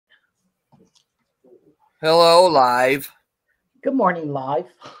Hello, live. Good morning, live.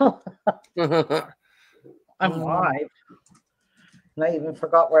 I'm live. And I even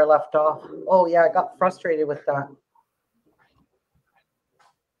forgot where I left off. Oh, yeah, I got frustrated with that.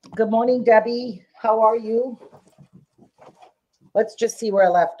 Good morning, Debbie. How are you? Let's just see where I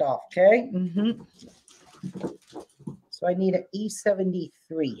left off, okay? So I need an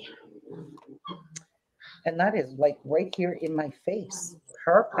E73. And that is like right here in my face.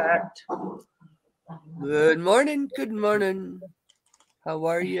 Perfect. Good morning. Good morning. How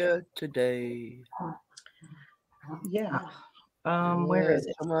are you today? Yeah. Where is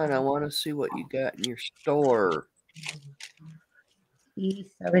it? Come on, I want to see what you got in your store.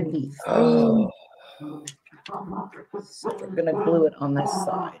 E73. Oh, So we're going to glue it on this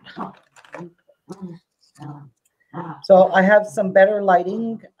side. So I have some better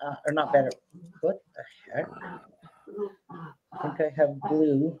lighting, or not better. What the heck? I think I have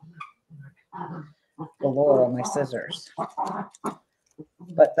glue galore on my scissors.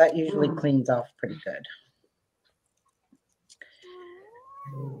 But that usually cleans off pretty good.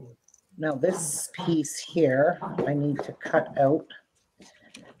 Now this piece here, I need to cut out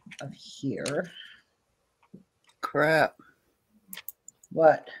of here. crap.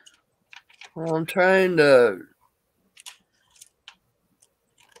 What? Well, I'm trying to...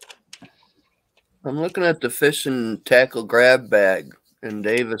 I'm looking at the fish and tackle grab bag in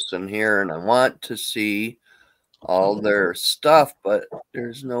Davison here, and I want to see all their stuff, but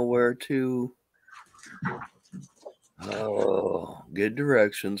there's nowhere to... Oh, good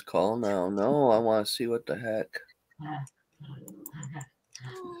directions. Call now. No, I want to see what the heck.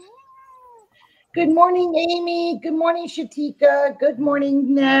 Good morning, Amy. Good morning, Shatika. Good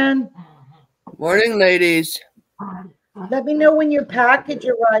morning, Nan. Morning, ladies. Let me know when your package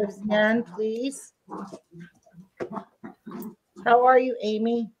arrives, Nan, please. How are you,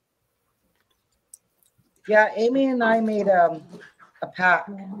 Amy? Yeah, Amy and I made a pack.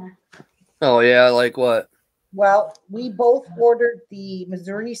 Oh, yeah, like what? Well, we both ordered the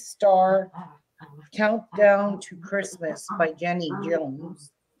Missouri Star Countdown to Christmas by Jenny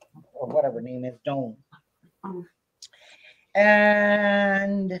Jones, or whatever her name is, Joan.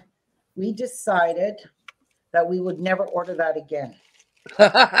 And we decided that we would never order that again.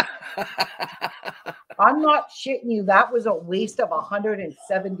 I'm not shitting you. That was a waste of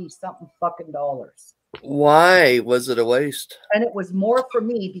 170 something fucking dollars. Why was it a waste? And it was more for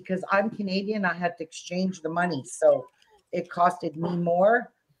me because I'm Canadian. I had to exchange the money. So it costed me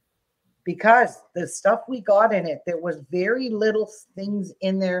more because the stuff we got in it, there was very little things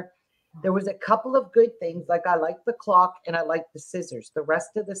in there. There was a couple of good things. Like I like the clock and I like the scissors. The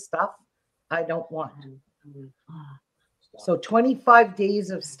rest of the stuff I don't want. So 25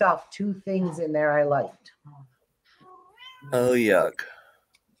 days of stuff, 2 things in there I liked. Oh, yuck.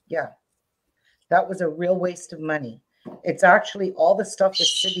 Yeah. That was a real waste of money. It's actually all the stuff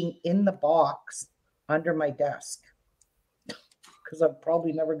is sitting in the box under my desk because I'm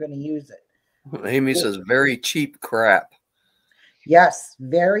probably never going to use it. Amy says very cheap crap. Yes,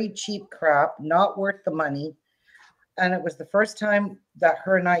 very cheap crap, not worth the money. And it was the first time that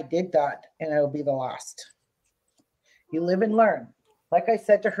her and I did that, and it'll be the last. You live and learn. Like I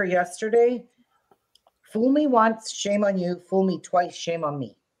said to her yesterday, fool me once, shame on you. Fool me twice, shame on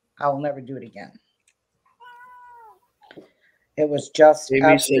me. I will never do it again. It was just...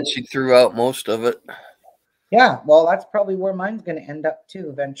 Amy said she threw out most of it. Yeah, well, that's probably where mine's going to end up too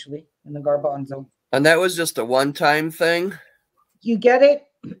eventually, in the garbanzo. And that was just a one-time thing? You get it.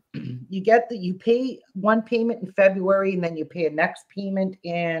 You get that you pay one payment in February, and then you pay a next payment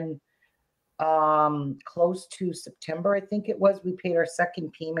in close to September, I think it was. We paid our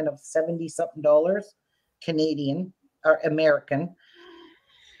second payment of 70 something dollars Canadian or American.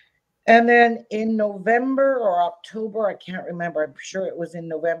 And then in November or October, I can't remember. I'm sure it was in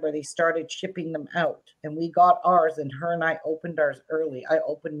November, they started shipping them out. And we got ours, and her and I opened ours early. I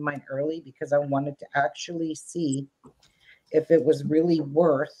opened mine early because I wanted to actually see if it was really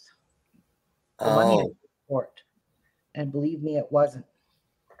worth the money for it. And believe me, it wasn't.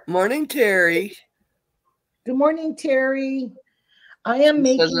 Morning, Terry. Good morning, Terry. I am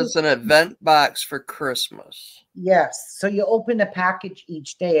making... Says it's an event box for Christmas. Yes. So you open a package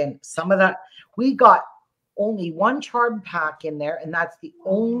each day, and some of that, we got only one charm pack in there, and that's the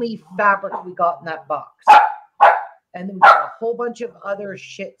only fabric we got in that box. And then we got a whole bunch of other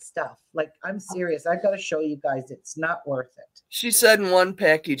shit stuff. Like, I'm serious. I got to show you guys. It's not worth it. She said in one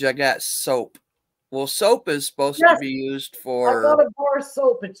package I got soap. Well, soap is supposed to be used for... I got a bar of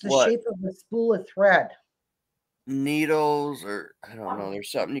soap. It's the shape of a spool of thread. Needles, or I don't know. There's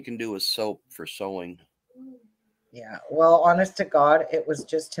something you can do with soap for sewing. Yeah. Well, honest to God, it was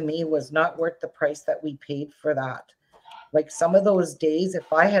just, to me, was not worth the price that we paid for that. Like some of those days,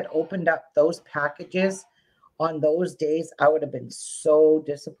 if I had opened up those packages on those days, I would have been so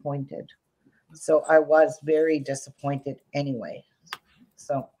disappointed. So I was very disappointed anyway.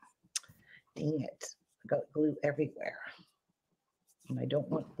 So, dang it. I got glue everywhere. And I don't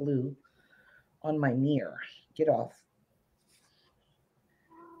want glue on my mirror. Get off.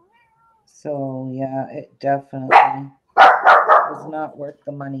 So, yeah, it definitely was not worth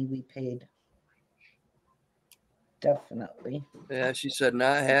the money we paid. Definitely. Yeah, she said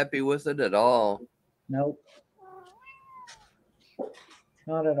not happy with it at all. Nope.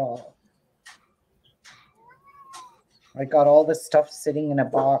 Not at all. I got all this stuff sitting in a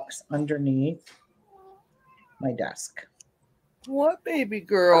box underneath my desk. What, baby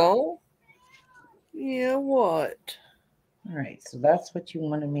girl? Yeah, what? All right, so that's what you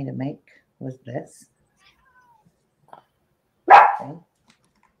wanted me to make, was this. Okay.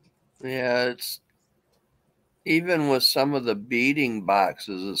 Yeah, it's even with some of the beading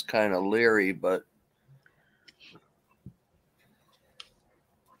boxes, it's kind of leery, but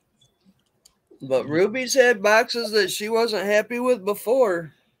Ruby's had boxes that she wasn't happy with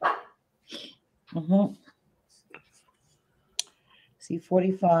before.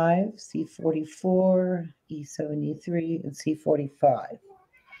 C45, C44, E73, and C45.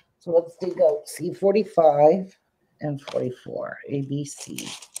 So let's dig out C45 and 44. ABC.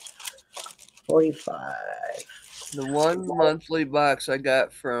 45. The one monthly box I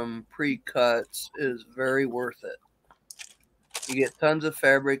got from Pre-Cuts is very worth it. You get tons of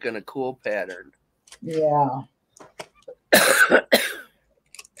fabric and a cool pattern. Yeah.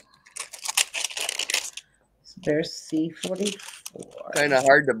 So there's C44. Kind of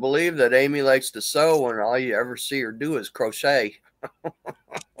hard to believe that Amy likes to sew when all you ever see her do is crochet.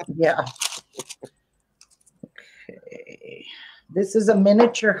 Yeah. Okay. This is a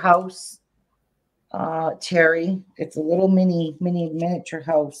miniature house, Terry. It's a little mini miniature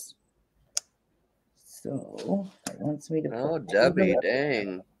house. So it wants me to Oh, put Debbie,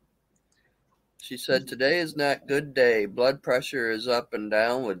 dang. She said, today is not good day. Blood pressure is up and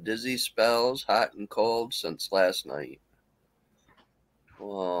down with dizzy spells, hot and cold since last night.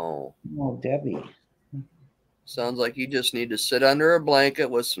 Whoa. Oh, Debbie. Sounds like you just need to sit under a blanket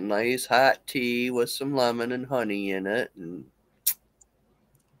with some nice hot tea with some lemon and honey in it. And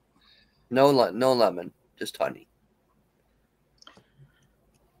no lemon, just honey.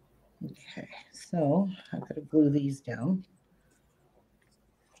 Okay, so I'm going to glue these down.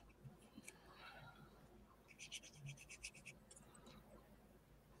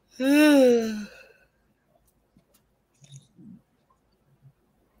 That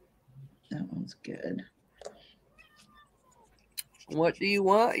one's good. What do you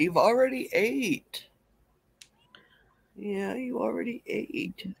want? You've already ate. Yeah, you already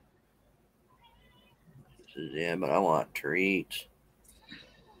ate. She says, yeah, but I want treats.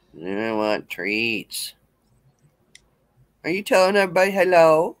 I want treats. Are you telling everybody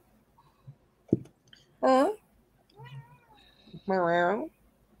hello? Huh? Meow.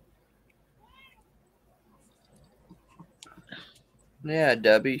 Yeah,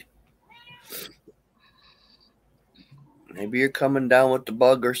 Debbie. Maybe you're coming down with the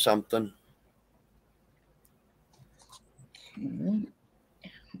bug or something. Okay.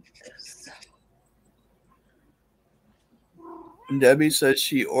 Debbie says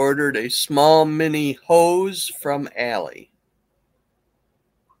she ordered a small mini hose from Ali,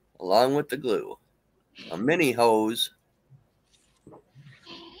 along with the glue. A mini hose.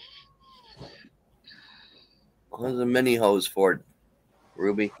 What is a mini hose for,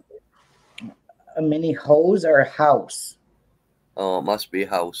 Ruby? A mini hose or a house? Oh, it must be a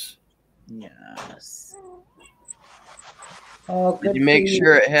house. Yes. Oh, good. Did you make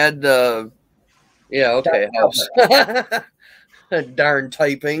sure it had the... Yeah, okay, house. Darn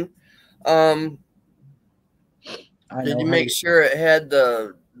typing. Did you make sure it had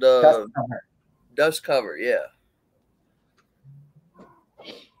the dust cover? Yeah.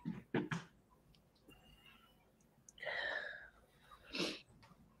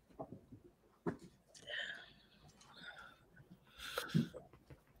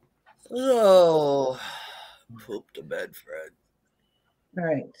 Oh, poop the bed, Fred. All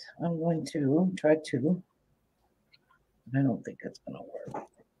right, I'm going to try to. I don't think it's going to work.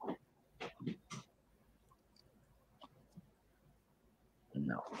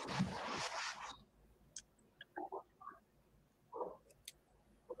 No.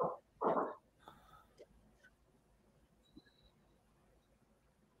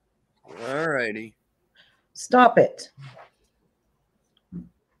 All righty. Stop it.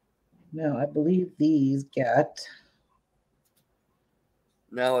 Now, I believe these get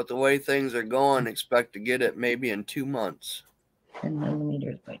Now, with the way things are going, expect to get it maybe in 2 months. 10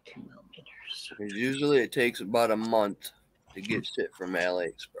 millimeters by 2 millimeters. Because usually it takes about a month to get shit from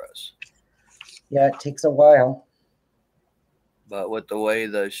Aliexpress. Yeah, it takes a while. But with the way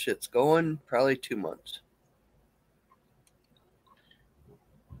the shit's going, probably 2 months.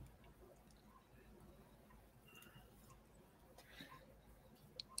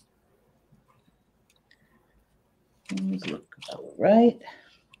 Things look about right.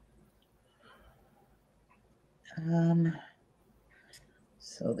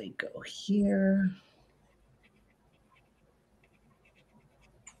 So they go here.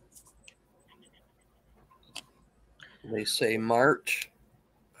 They say March.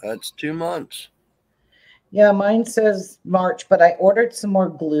 That's 2 months. Yeah, mine says March, but I ordered some more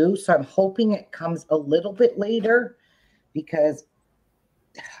glue, so I'm hoping it comes a little bit later because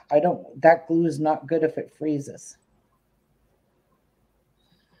that glue is not good if it freezes.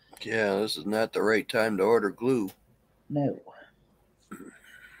 Yeah, this is not the right time to order glue. No.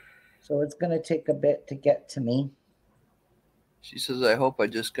 So it's going to take a bit to get to me. She says, I hope I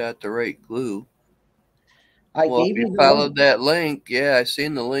just got the right glue. Well, if you followed that link, yeah, I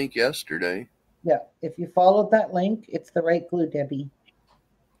seen the link yesterday. Yeah, if you followed that link, it's the right glue, Debbie.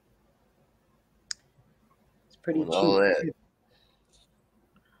 It's pretty cheap. All that.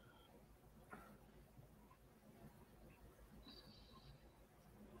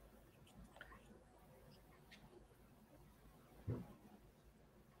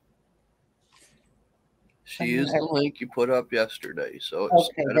 She used the link you put up yesterday, so it's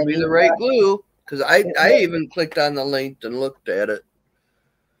got to be the right glue. Because I even clicked on the link and looked at it.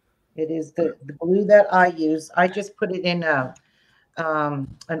 It is the glue that I use. I just put it in an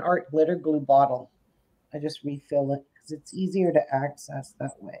art glitter glue bottle. I just refill it because it's easier to access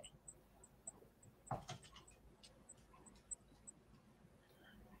that way.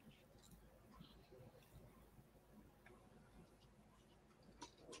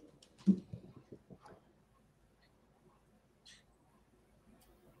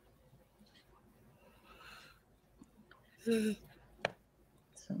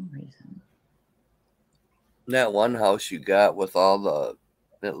 Some reason. That one house you got with it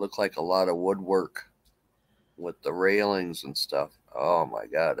looked like a lot of woodwork with the railings and stuff. Oh my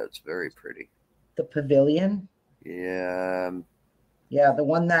God, that's very pretty. The pavilion? Yeah. Yeah, the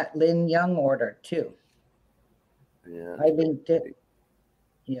one that Lynn Young ordered too. Yeah. I linked it.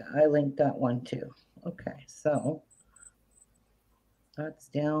 Yeah, I linked that one too. Okay, so that's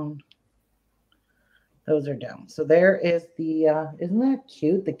down. Those are down. So there is the, isn't that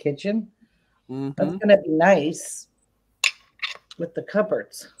cute? The kitchen. Mm-hmm. That's going to be nice with the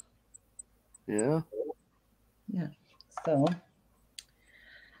cupboards. Yeah. Yeah. So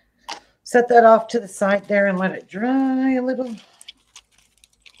set that off to the side there and let it dry a little.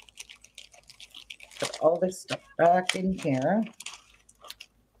 Put all this stuff back in here.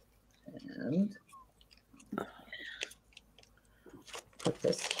 And put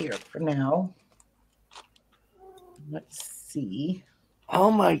this here for now. Let's see. Oh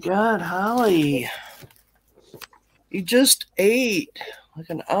my God, Holly. You just ate like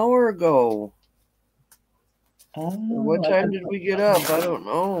an hour ago. Oh, what time did we get up? I don't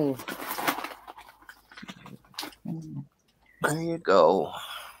know. There you go.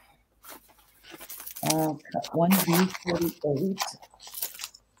 Cut 1B48.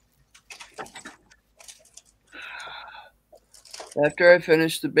 After I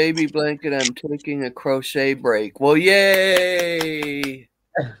finish the baby blanket, I'm taking a crochet break. Well, yay!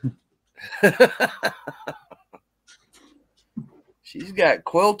 She's got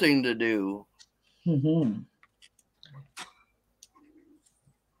quilting to do. Mm-hmm.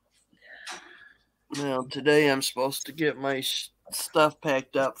 Now, today I'm supposed to get my stuff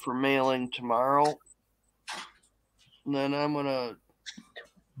packed up for mailing tomorrow. And then I'm going to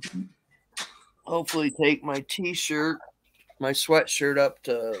hopefully take my t-shirt, my sweatshirt up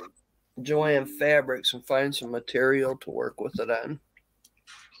to Joanne Fabrics and find some material to work with it on.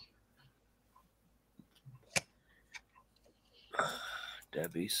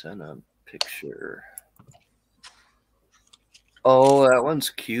 Debbie sent a picture. Oh, that one's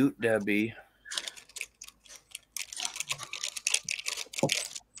cute, Debbie.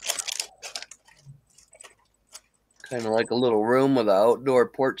 Kind of like a little room with an outdoor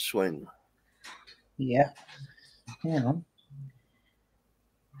porch swing. Yeah. Yeah.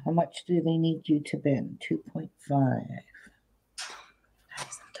 How much do they need you to bend? 2.5. That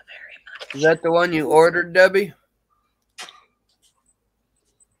isn't very much. Is that the one you ordered, Debbie?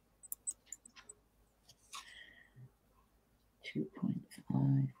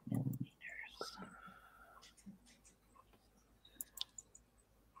 .5 millimeters.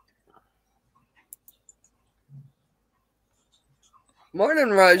 Morning,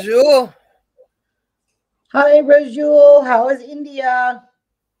 Rajul. Hi, Rajul. How is India?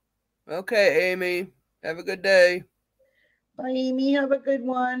 Okay, Amy. Have a good day. Bye, Amy. Have a good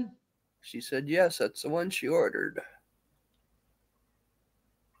one. She said yes, that's the one she ordered.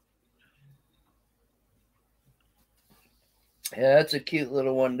 Yeah, that's a cute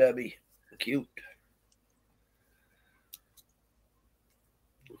little one, Debbie. Cute.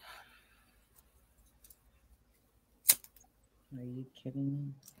 Are you kidding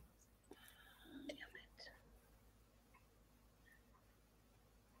me? Damn it.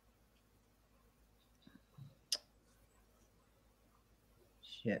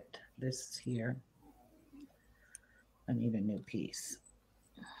 Shit. This is here. I need a new piece.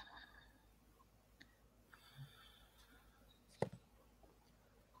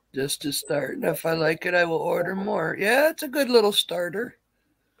 Just to start, and if I like it, I will order more. Yeah, it's a good little starter.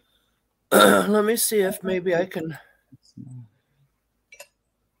 Let me see if maybe I can.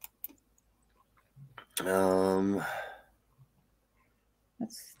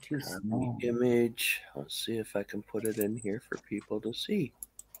 That's too Copy small. image. Let's see if I can put it in here for people to see.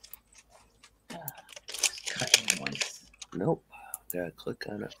 Just cut it once. Nope. Gotta click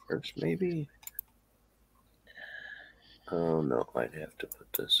on it first, maybe. Oh no, I'd have to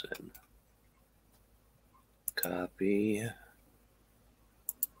put this in. Copy.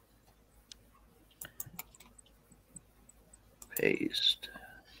 Paste.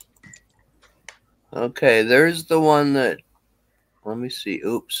 Okay, there's the one that. Let me see.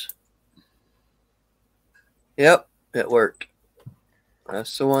 Oops. Yep, it worked.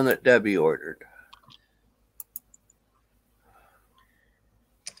 That's the one that Debbie ordered.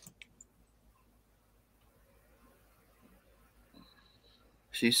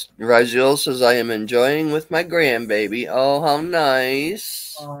 Rajul says, I am enjoying with my grandbaby. Oh, how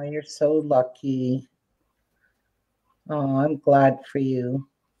nice. Oh, you're so lucky. Oh, I'm glad for you.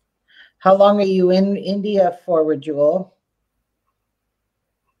 How long are you in India for, Rajul?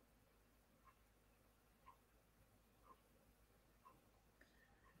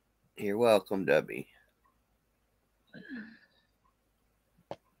 You're welcome, Debbie.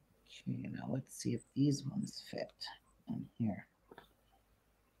 Okay, now let's see if these ones fit in here.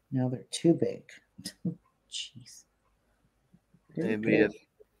 No, they're too big. Jeez. Maybe if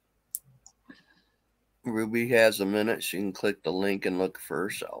Ruby has a minute, she can click the link and look for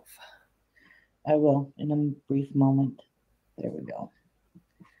herself. I will in a brief moment. There we go.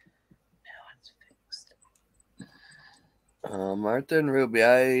 Now it's fixed. Martha and Ruby,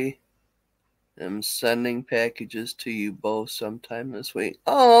 I am sending packages to you both sometime this week.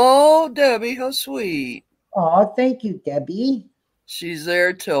 Oh, Debbie, how sweet. Oh, thank you, Debbie. She's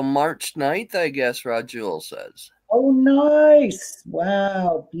there till March 9th, I guess, Rajul says. Oh, nice.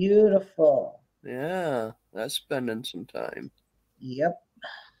 Wow, beautiful. Yeah, that's spending some time. Yep.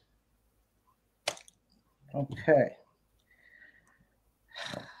 Okay.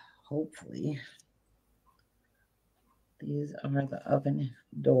 Hopefully, these are the oven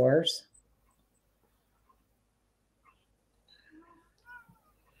doors.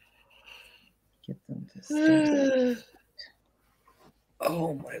 Get them to stay.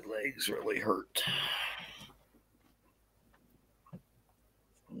 Oh, my legs really hurt.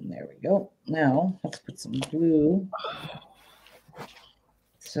 There we go. Now let's put some glue.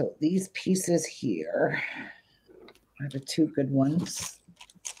 So these pieces here are the two good ones.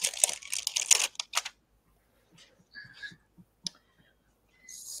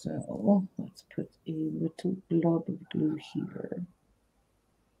 So let's put a little blob of glue here.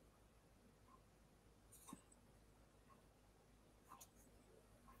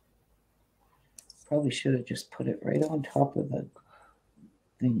 Probably should have just put it right on top of the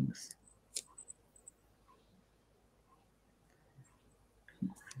things.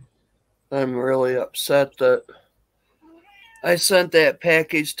 I'm really upset that I sent that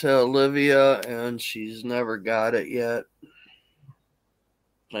package to Olivia and she's never got it yet.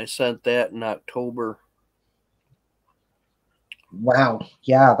 I sent that in October. Wow.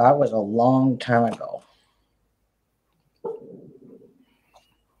 Yeah, that was a long time ago.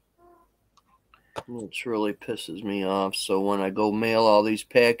 Which really pisses me off. So when I go mail all these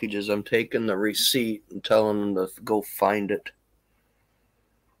packages, I'm taking the receipt and telling them to go find it.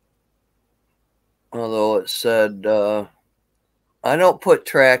 Although it said, I don't put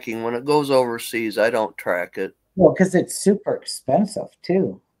tracking. When it goes overseas, I don't track it. Well, because it's super expensive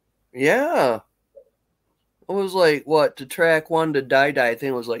too. Yeah. It was like, what, to track one to die, I think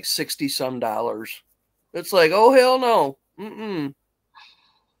it was like $60 some. It's like, oh, hell no. Mm-mm.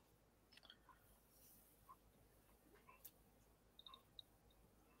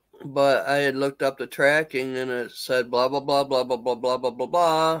 But I had looked up the tracking and it said blah, blah, blah, blah, blah, blah, blah, blah, blah,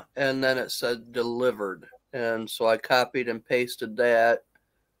 blah. And then it said delivered. And so I copied and pasted that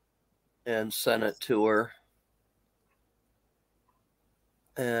and sent it to her.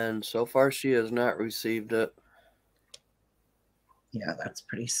 And so far, she has not received it. Yeah, that's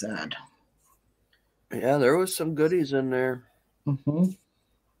pretty sad. Yeah, there was some goodies in there. Mm-hmm.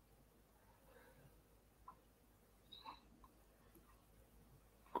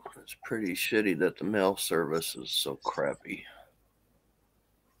 It's pretty shitty that the mail service is so crappy.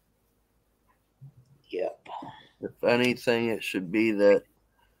 Yep. If anything, it should be that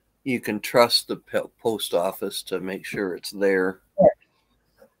you can trust the post office to make sure it's there.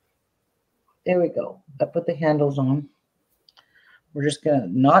 There we go. I put the handles on. We're just going to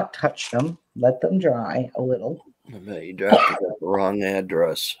not touch them. Let them dry a little. I bet you dropped it at the wrong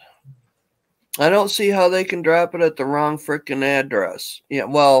address. I don't see how they can drop it at the wrong freaking address. Yeah,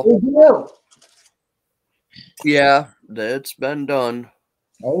 well, yeah, it's been done.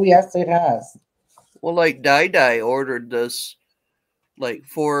 Oh, yes, it has. Well, like Dai ordered this like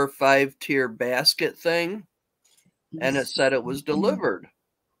 4 or 5 tier basket thing, and it said it was delivered.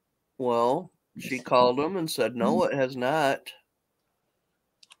 Well, she called them and said, no, it has not.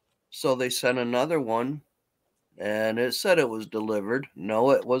 So they sent another one, and it said it was delivered. No,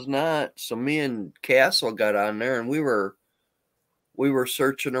 it was not. So me and Castle got on there, and we were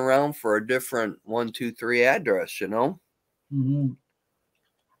searching around for a different 1, 2, 3 address, you know. Mm-hmm.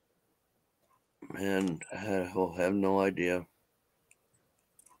 And I will have no idea.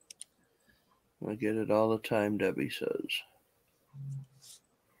 I get it all the time, Debbie says.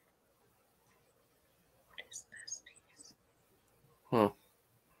 Huh.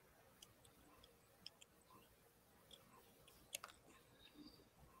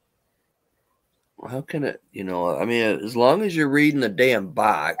 How can it, I mean, as long as you're reading the damn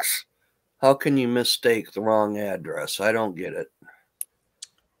box, how can you mistake the wrong address? I don't get it.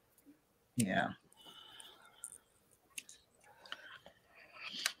 Yeah.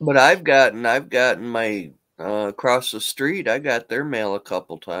 But I've gotten my across the street, I got their mail a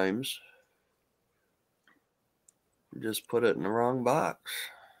couple times. Just put it in the wrong box.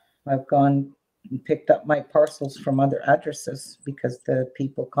 I've gone and picked up my parcels from other addresses because the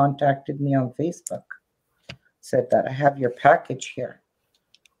people contacted me on Facebook, said that I have your package here.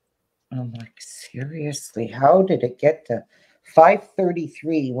 I'm like, seriously, how did it get to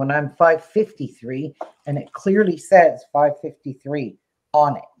 533 when I'm 553 and it clearly says 553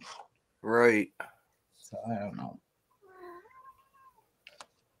 on it? Right. So I don't know.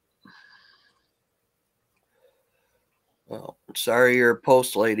 Well, sorry you're a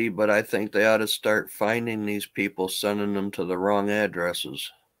post lady, but I think they ought to start finding these people sending them to the wrong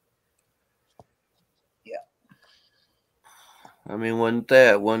addresses. Yeah. I mean, wouldn't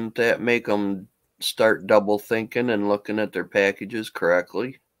that make them start double thinking and looking at their packages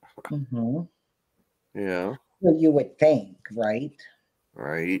correctly? Mm-hmm. Yeah. Well, you would think, right?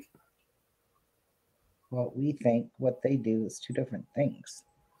 Right. What we think, what they do is two different things.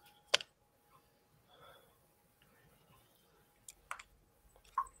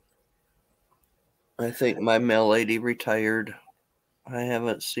 I think my mail lady retired. I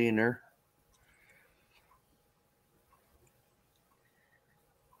haven't seen her.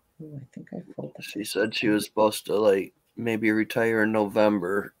 Ooh, I think I folded. She said she was supposed to maybe retire in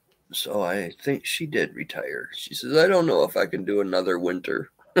November. So I think she did retire. She says, I don't know if I can do another winter.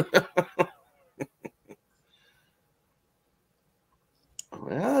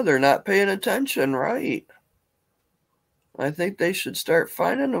 Yeah, they're not paying attention, right? I think they should start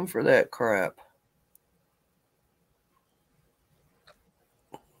finding them for that crap.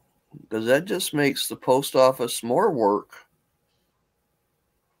 Because that just makes the post office more work.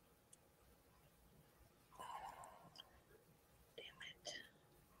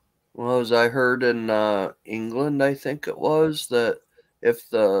 Well, as I heard in England, I think it was, that if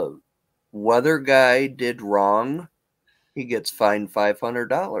the weather guy did wrong, he gets fined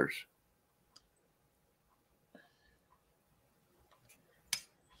 $500.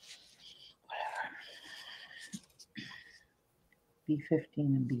 B15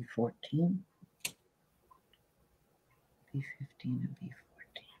 and B14. B15 and B14.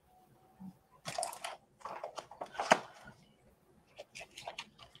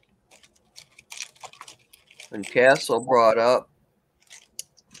 And Castle brought up,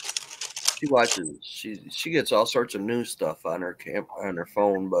 she watches, she gets all sorts of news stuff on her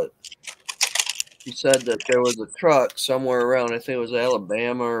phone, but she said that there was a truck somewhere around, I think it was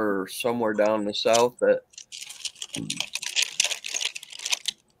Alabama or somewhere down in the south, that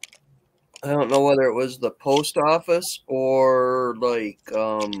I don't know whether it was the post office or like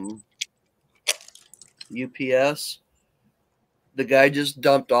UPS. The guy just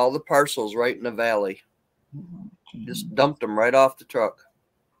dumped all the parcels right in the valley. Just dumped them right off the truck.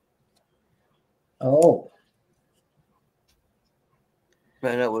 Oh.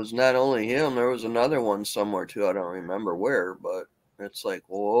 And it was not only him, there was another one somewhere too. I don't remember where, but it's like,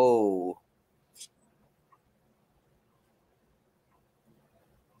 whoa.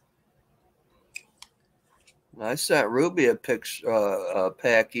 I sent Ruby a package.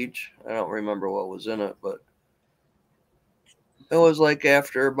 I don't remember what was in it, but it was like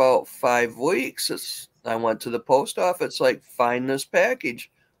after about 5 weeks, I went to the post office, like, find this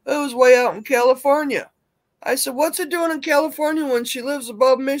package. It was way out in California. I said, what's it doing in California when she lives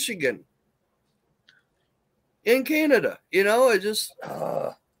above Michigan? In Canada, you know, it just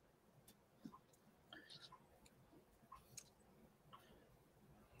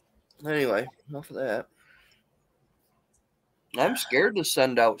anyway, enough of that. I'm scared to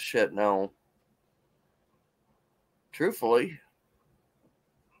send out shit now. Truthfully.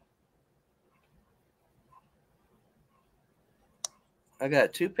 I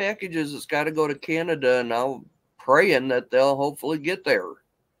got 2 packages that's got to go to Canada, and I'm praying that they'll hopefully get there.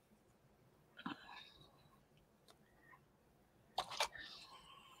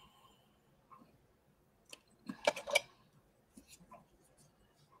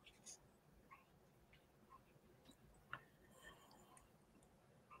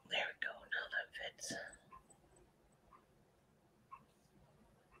 There we go. Now that fits.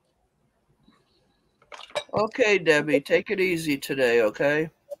 Okay, Debbie, take it easy today, okay?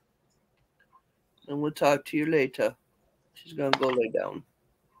 And we'll talk to you later. She's going to go lay down.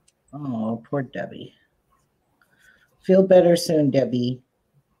 Oh, poor Debbie. Feel better soon, Debbie.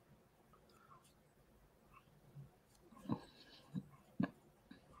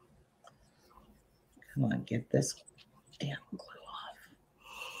 Come on, get this damn glue off.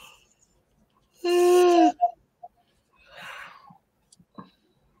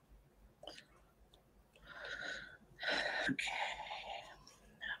 Okay.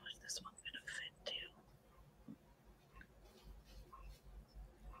 Now is this one going to fit too?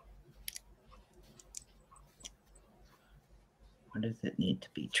 What does it need to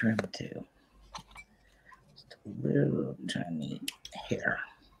be trimmed to? Just a little tiny hair.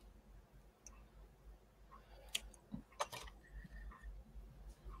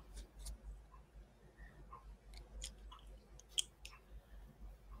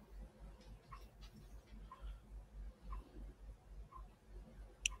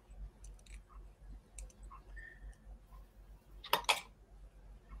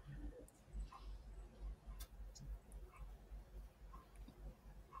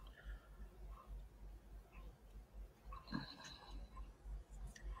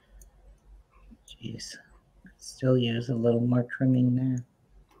 Jeez, still use a little more trimming there.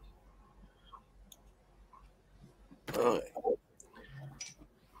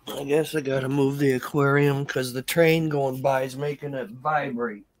 I guess I gotta move the aquarium because the train going by is making it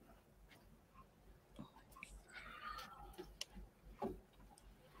vibrate.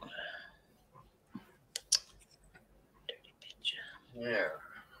 Dirty bitch. There.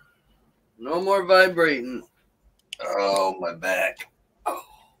 No more vibrating. Oh, my back. Oh.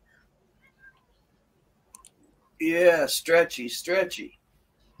 Yeah, stretchy, stretchy.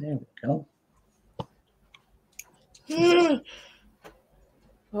 There we go.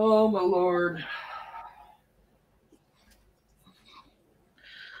 Oh, my Lord.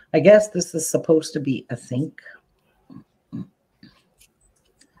 I guess this is supposed to be a sink.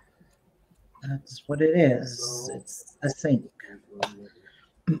 That's what it is. It's a sink.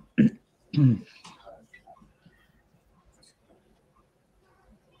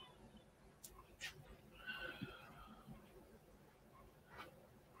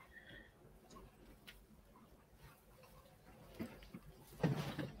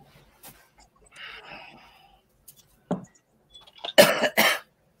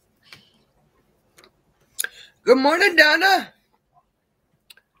 Good morning, Donna.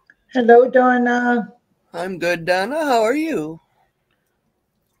 Hello, Donna. I'm good, Donna. How are you?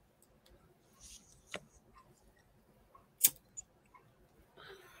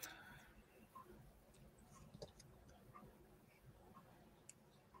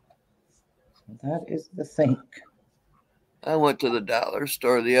 That is the sink. I went to the dollar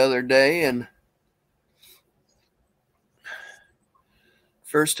store the other day, and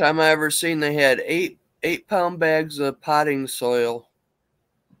first time I ever seen they had 8-pound bags of potting soil.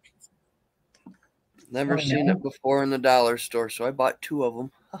 Never seen it before in the dollar store, so I bought 2 of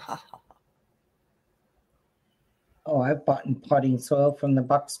them. Oh, I've bought potting soil from the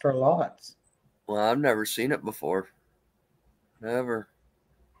Buckster lots. Well, I've never seen it before. Never.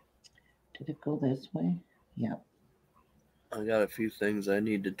 Did it go this way? Yeah. I got a few things I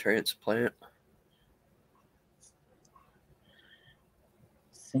need to transplant.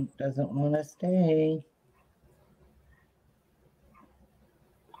 Sink doesn't want to stay.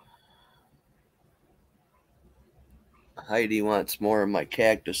 Heidi wants more of my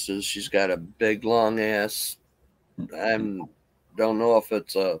cactuses. She's got a big, long ass. I don't know if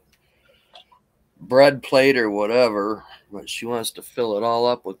it's a bread plate or whatever, but she wants to fill it all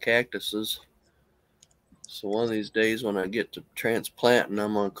up with cactuses. So one of these days when I get to transplanting,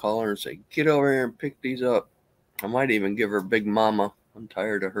 I'm going to call her and say, get over here and pick these up. I might even give her Big Mama. I'm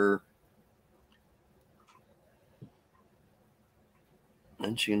tired of her.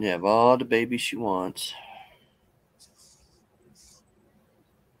 And she can have all the babies she wants.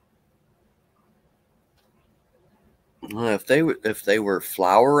 If they were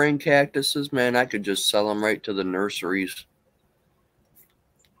flowering cactuses, man, I could just sell them right to the nurseries.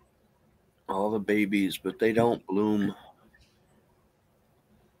 All the babies, but they don't bloom.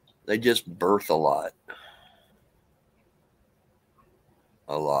 They just birth a lot.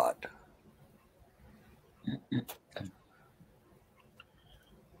 A lot.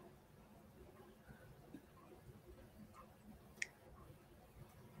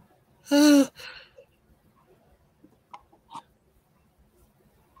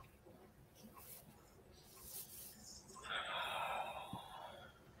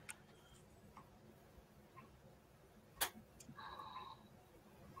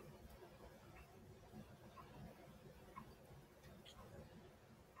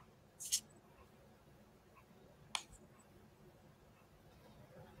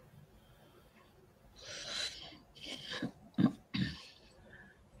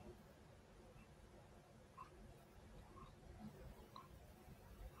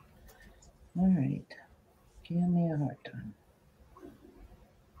 All right. Give me a hard time.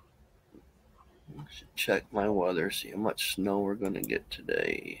 I should check my weather, see how much snow we're going to get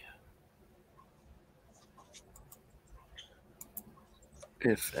today.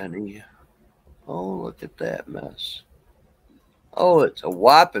 If any. Oh, look at that mess. Oh, it's a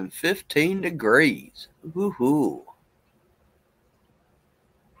whopping 15 degrees. Woohoo.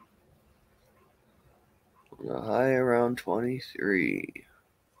 The high around 23.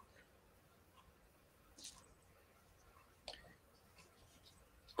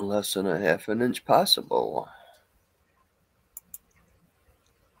 Less than a half an inch possible.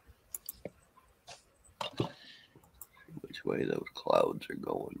 Which way those clouds are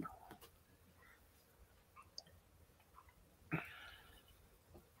going.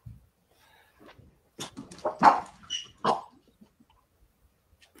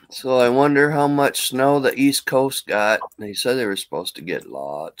 So I wonder how much snow the East Coast got. They said they were supposed to get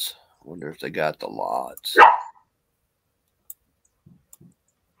lots. I wonder if they got the lots.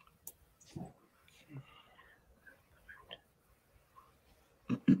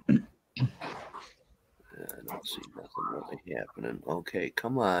 I don't see nothing really happening. Okay,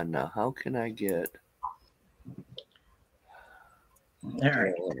 come on now. How can I get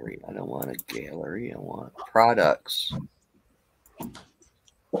gallery? I don't want a gallery. I want products.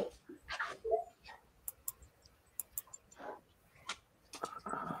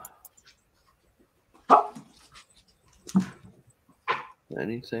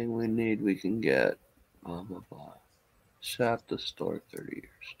 Anything we need, we can get. Blah, blah, blah. Shop the store 30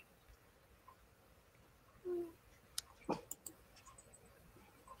 years.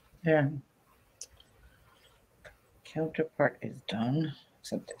 There. Counterpart is done,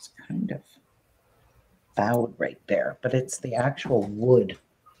 except it's kind of bowed right there, but it's the actual wood.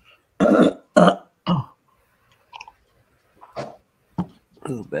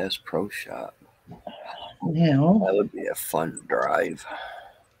 Ooh, Bass Pro Shop. Now, that would be a fun drive.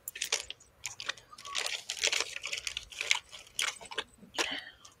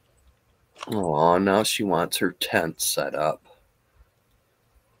 Oh, now she wants her tent set up.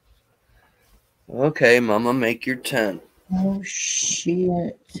 Okay, Mama, make your tent. Oh,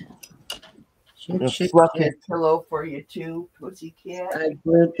 shit. A fluffy pillow for you too, pussycat. I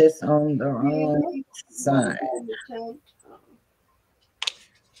glued this on the wrong side.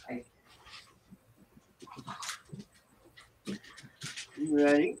 You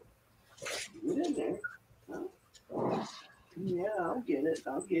ready? Get in there. Yeah, I'll get it.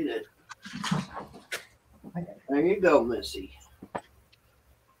 I'll get it. There you go, Missy.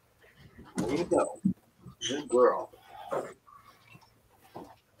 There you go. Good girl.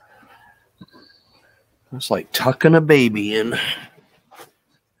 It's like tucking a baby in.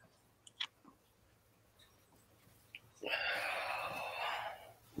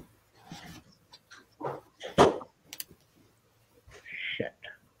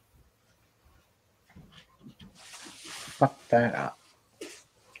 fucked that up.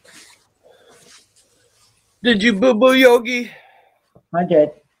 Did you boo-boo, Yogi? I did.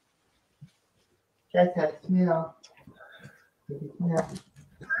 Just a smell. Yeah.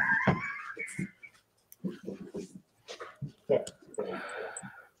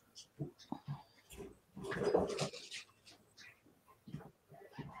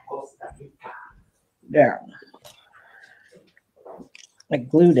 There. I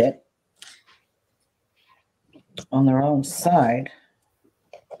glued it on the wrong side.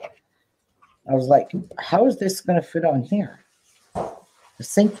 I was like, how is this going to fit on here? The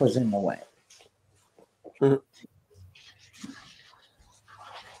sink was in the way. And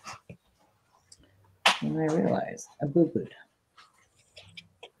I realized I boo-booed.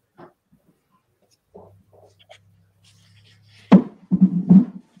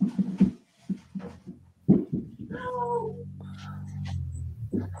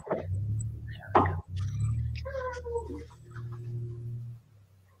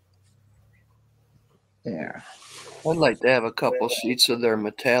 There. I'd like to have a couple sheets of their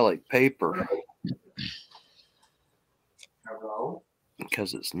metallic paper. Hello?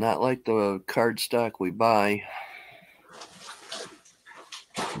 Because it's not like the cardstock we buy.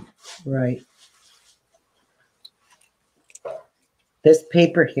 Right. This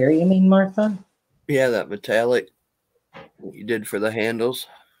paper here, you mean, Martha? Yeah, that metallic you did for the handles.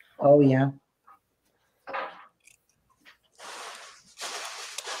 Oh, yeah.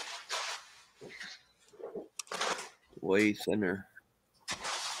 Way thinner.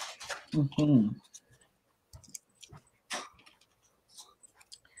 Mm-hmm.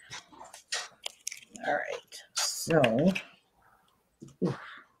 All right. So, oof.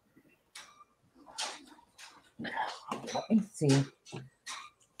 Let me see if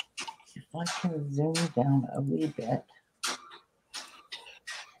I can zoom down a wee bit.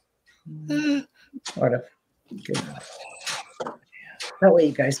 Sort of. Good enough. That way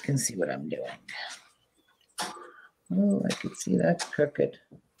you guys can see what I'm doing. Oh, I can see that's crooked.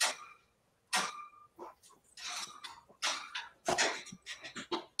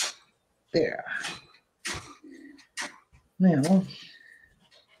 There. Now,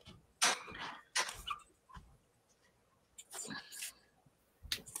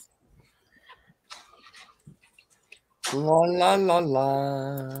 La la la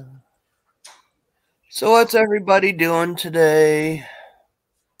la. So what's everybody doing today?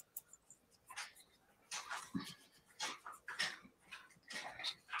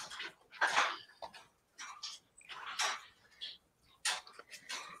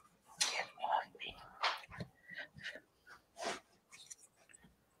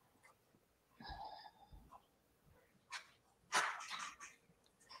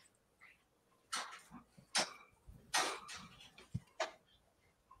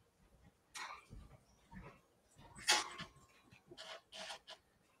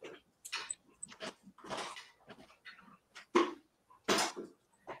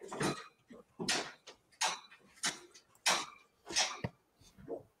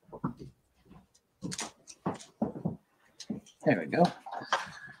 there we go.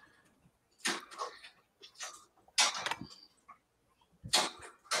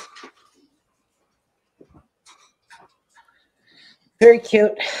 Very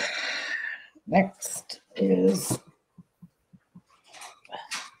cute. Next is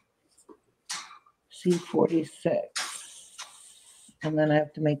C46. And then I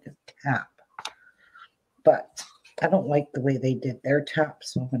have to make a tap. But I don't like the way they did their tap,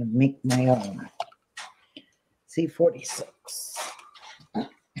 so I'm going to make my own. C46.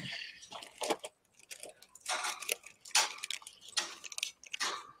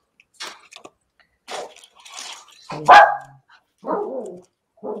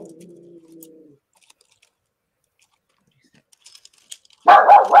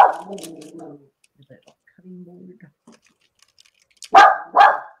 Little cutting board.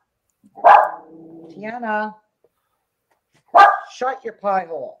 Tiana, shut your pie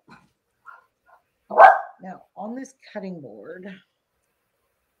hole. Now, on this cutting board,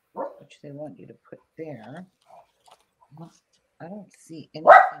 which they want you to put there, I don't see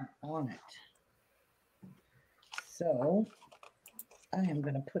anything on it. So, I am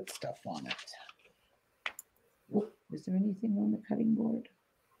going to put stuff on it. Is there anything on the cutting board?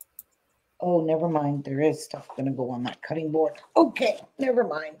 Oh, never mind. There is stuff going to go on that cutting board. Okay, never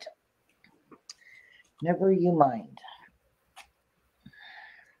mind. Never you mind.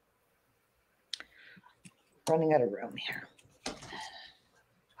 Running out of room here.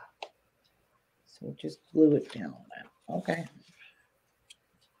 So just glue it down now. Okay.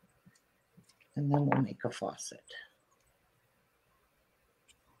 And then we'll make a faucet.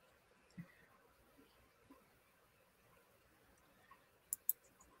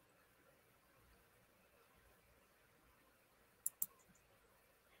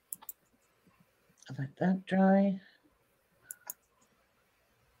 Let that dry.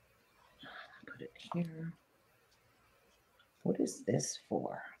 Put it here. What is this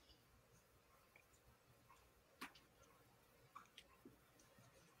for?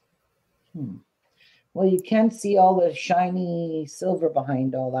 Well, you can see all the shiny silver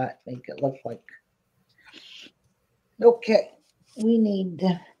behind all that. Make it look like. Okay, we need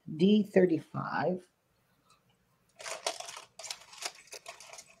D35.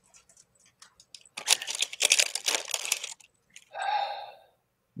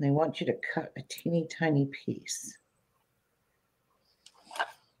 They want you to cut a teeny tiny piece.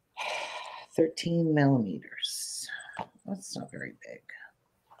 13 millimeters. That's not very big.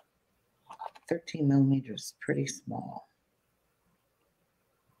 13 millimeters, pretty small.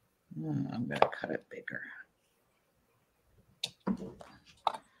 I'm going to cut it bigger.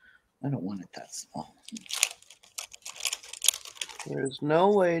 I don't want it that small. There's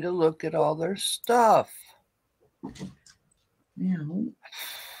no way to look at all their stuff. Yeah.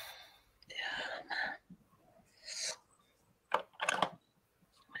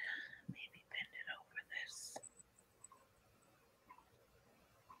 Maybe bend it over this.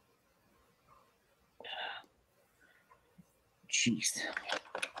 Jeez.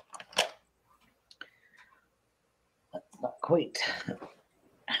 That's not quite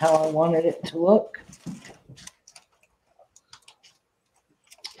how I wanted it to look.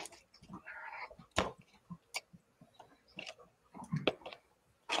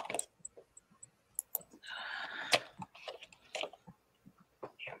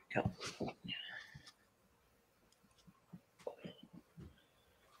 Here we go.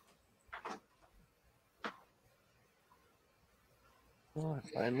 Oh, I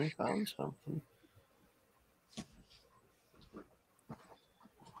finally found something.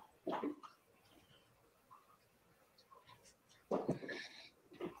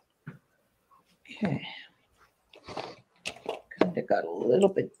 Okay. Kind of got a little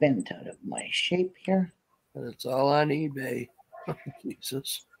bit bent out of my shape here. But it's all on eBay.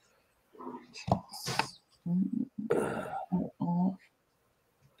 Jesus. Oh,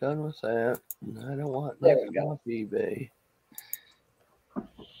 Done with that. I don't want There we nothing go. off eBay.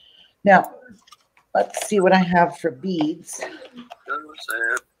 now, let's see what I have for beads Done with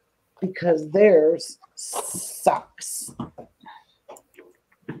that. because theirs sucks.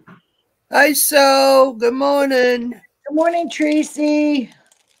 Hi, So. Good morning. Good morning, Tracy.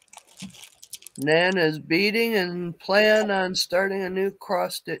 Nana's beading and plan on starting a new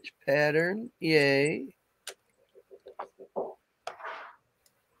cross stitch pattern. Yay.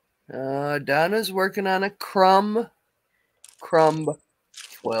 Donna's working on a crumb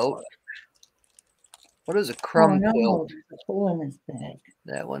quilt. What is a crumb no, quilt? there's a hole in his bag.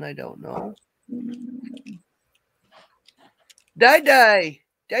 That one I don't know. Die.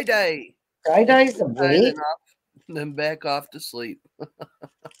 Dye's awake. Then back off to sleep.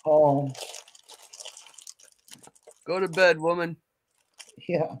 Oh, Go to bed, woman.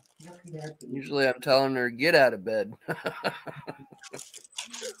 yeah. Usually I'm telling her, get out of bed.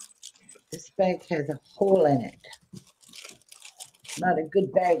 This bag has a hole in it. Not a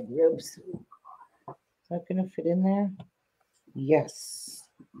good bag, Rubes. Is that going to fit in there? Yes.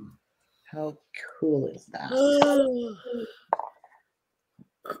 How cool is that?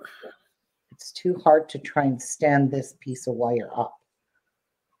 It's too hard to try and stand this piece of wire up.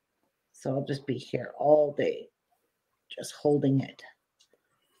 So I'll just be here all day, just holding it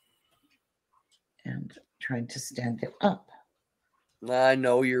and trying to stand it up. I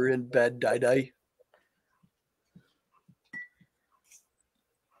know you're in bed, Die.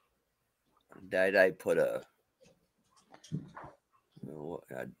 Die put a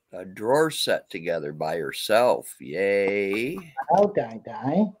drawer set together by herself. Yay. How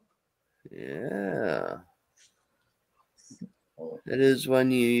Die? Yeah. It is when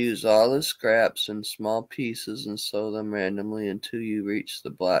you use all the scraps and small pieces and sew them randomly until you reach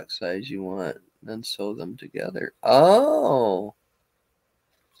the block size you want. Then sew them together. Oh.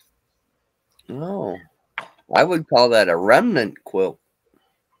 I would call that a remnant quilt.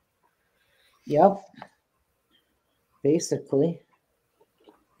 Yep. Basically.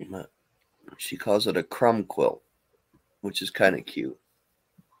 She calls it a crumb quilt, which is kind of cute.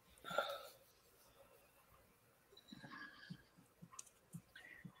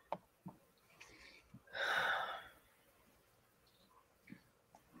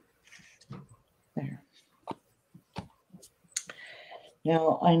 There.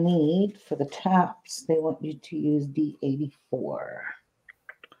 Now I need, for the taps, they want you to use D84.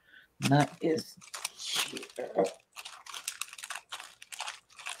 And that is here.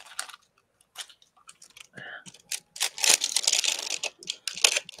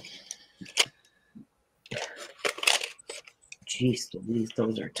 geez,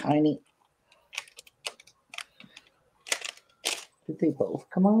 those are tiny. Did they both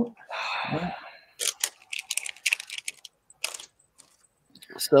come out? Yeah.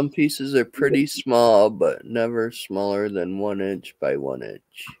 Some pieces are pretty small, but never smaller than 1 inch by 1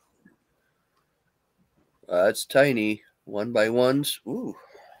 inch. That's tiny. 1 by 1s. Ooh.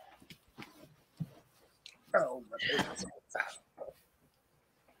 Oh, my goodness.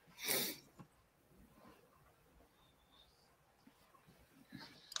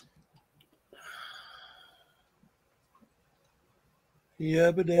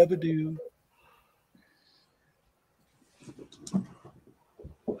 Yabba dabba doo.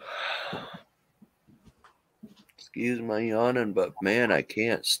 Excuse my yawning, but man, I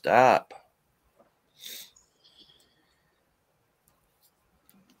can't stop.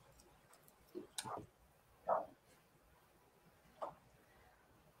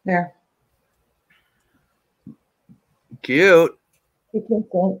 There. Cute. You can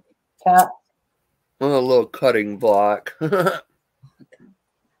think. Cat. Oh, a little cutting block.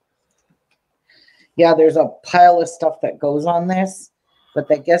 Yeah, there's a pile of stuff that goes on this,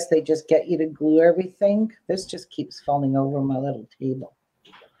 but I guess they just get you to glue everything. This just keeps falling over my little table.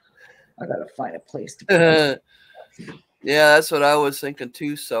 I gotta find a place to put it. Yeah, that's what I was thinking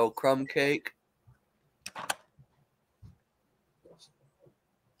too. So, crumb cake.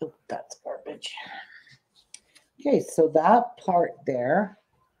 Oh, that's garbage. Okay, so that part there.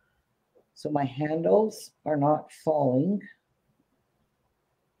 So my handles are not falling.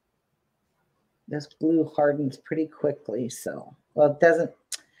 This glue hardens pretty quickly, so, well, it doesn't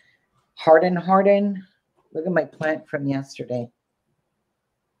harden. Look at my plant from yesterday.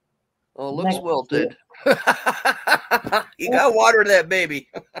 Oh, it looks Nice. wilted. You gotta water that baby.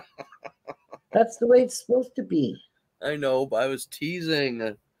 That's the way it's supposed to be. I know, but I was teasing.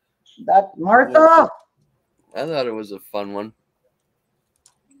 That Martha. I thought it was a fun one.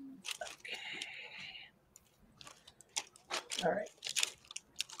 All right.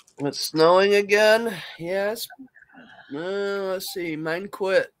 It's snowing again. Yes. Let's see. Mine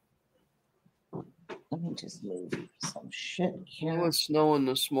quit. Let me just move some shit It here. was snowing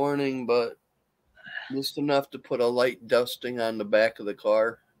this morning, but just enough to put a light dusting on the back of the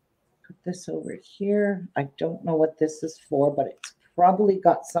car. Put this over here. I don't know what this is for, but it's probably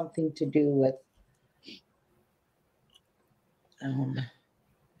got something to do with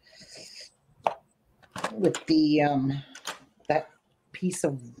the that piece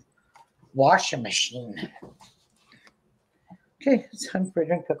of washing machine. Okay, it's time for a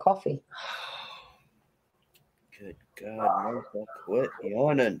drink of coffee. Good God, Martha, quit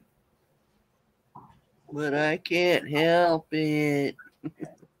yawning. But I can't help it.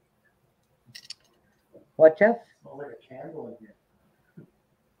 What, Jeff? Oh, like a candle in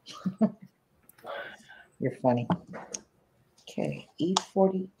here. You're funny. Okay,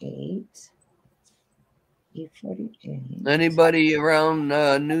 E48. E48. Anybody around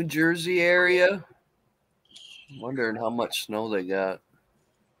New Jersey area? I'm wondering how much snow they got.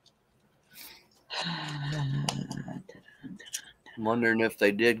 I'm wondering if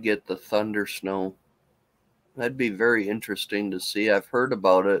they did get the thunder snow. That'd be very interesting to see. I've heard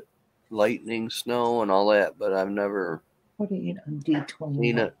about it, lightning snow and all that, but I've never 48 on D21.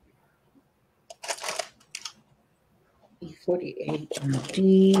 seen it. E48 on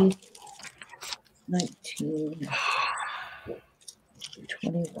D19.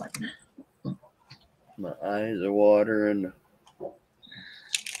 21. My eyes are watering.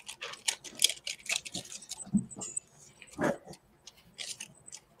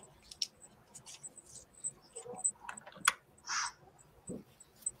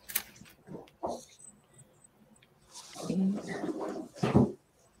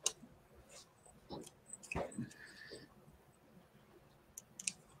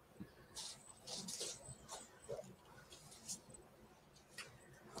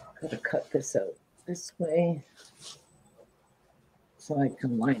 Gotta cut this out this way so I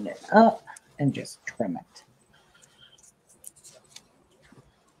can line it up and just trim it.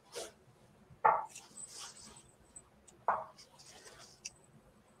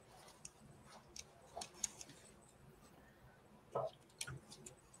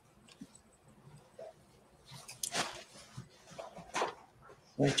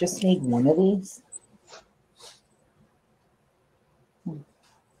 So I just need one of these.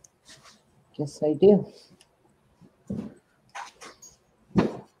 Guess I do.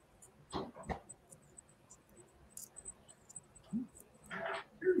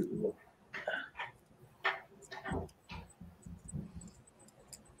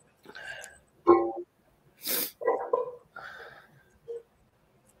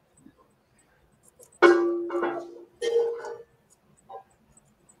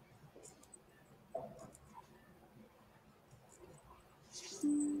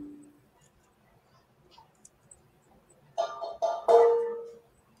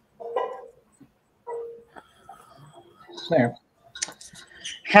 There.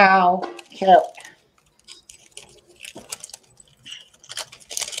 How cute.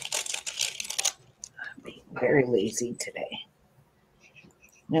 I'm being very lazy today.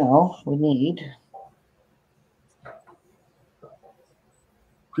 Now we need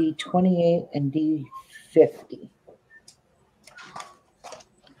D28 and D50.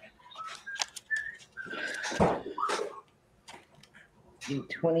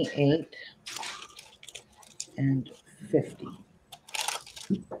 D28 and 50.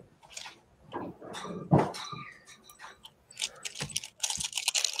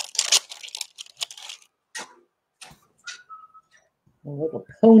 A little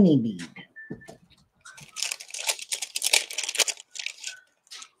pony bead.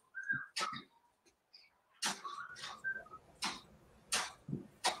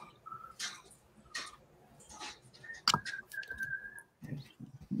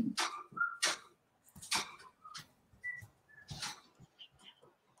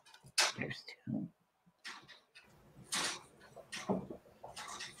 There's two.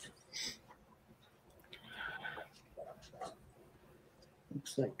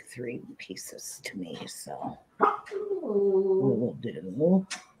 Looks like 3 pieces to me, so we'll do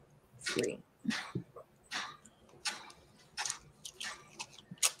 3.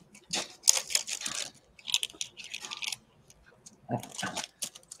 I don't know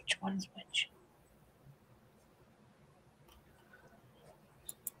which one's which.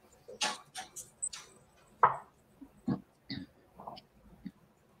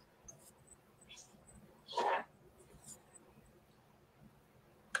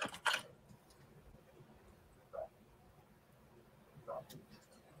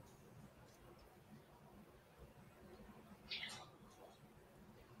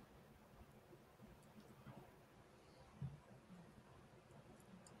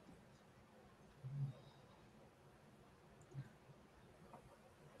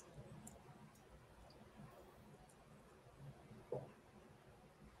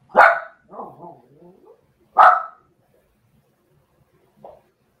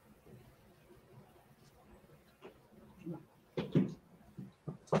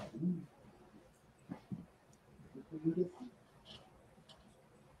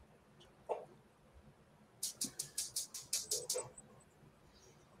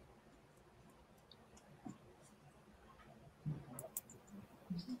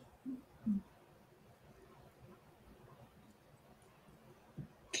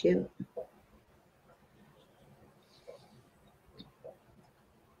 Cute.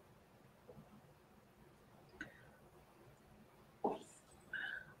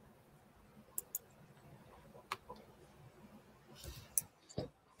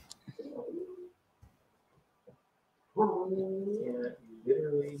 Yeah,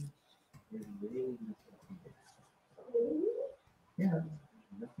 literally, you're really yeah,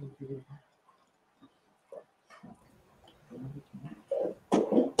 nothing to do. I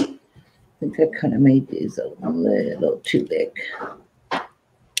think I kind of made these a little too big.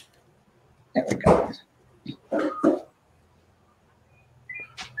 There we go.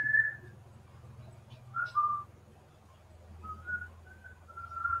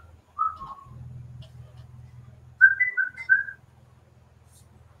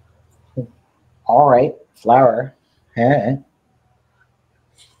 All right, flower. Hey.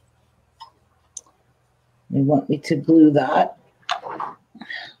 They want me to glue that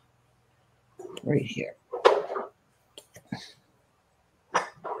right here.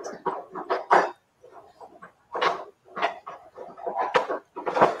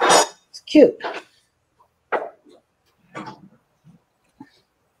 It's cute.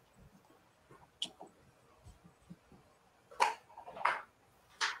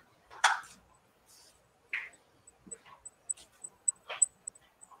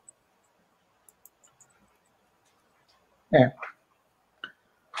 There.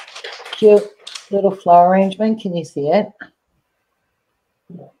 Cute little flower arrangement. Can you see it?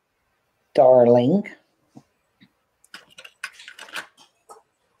 Darling.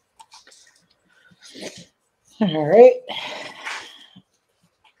 All right.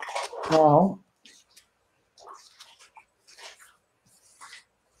 Now,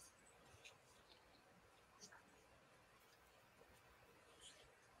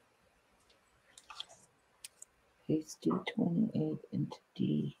 paste D28 into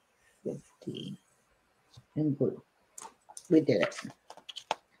D50 and glue. We did it.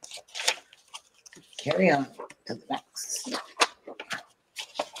 Carry on to the next.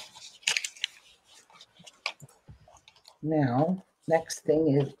 Now, next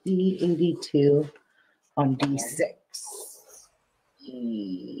thing is E82 on D6.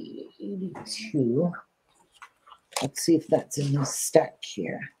 E82. Let's see if that's in the stack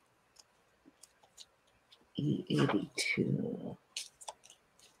here. E82.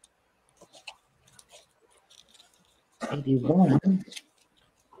 81.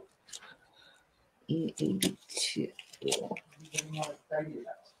 E82.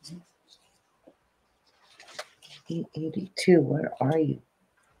 E82, where are you,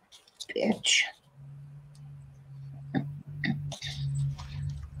 bitch?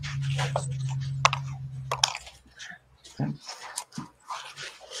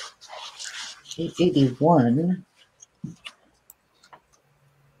 E81.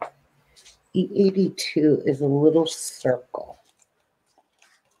 E82 is a little circle.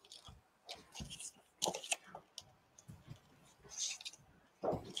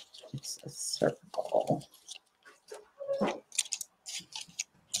 It's a circle.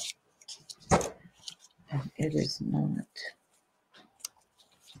 And it is not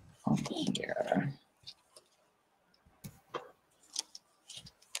on here.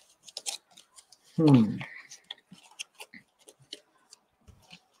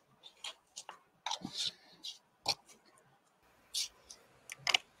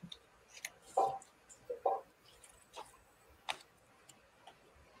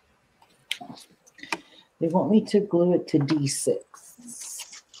 They want me to glue it to D6.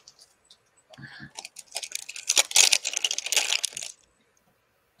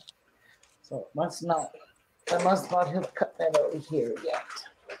 So it must not, I must not have cut that over here yet.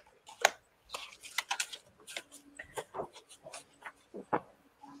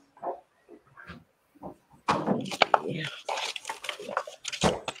 Yeah.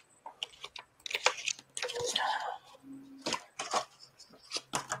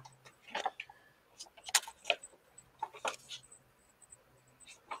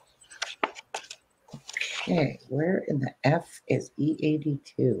 Okay, where in the F is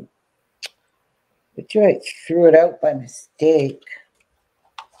E82? But I threw it out by mistake.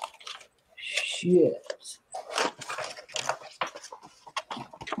 Shit.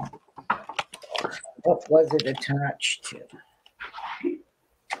 What was it attached to?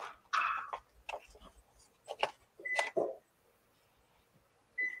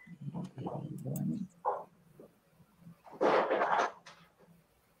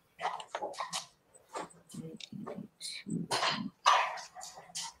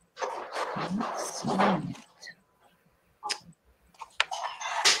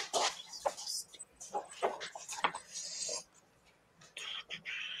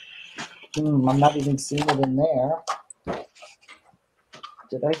 I'm not even seeing it in there.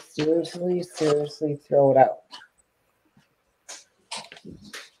 Did I seriously throw it out?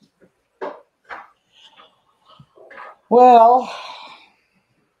 Well,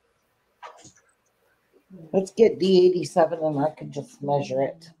 let's get D87 and I can just measure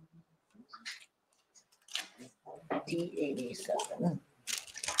it. D87.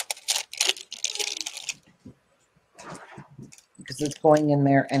 Because it's going in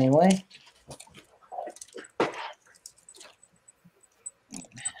there anyway.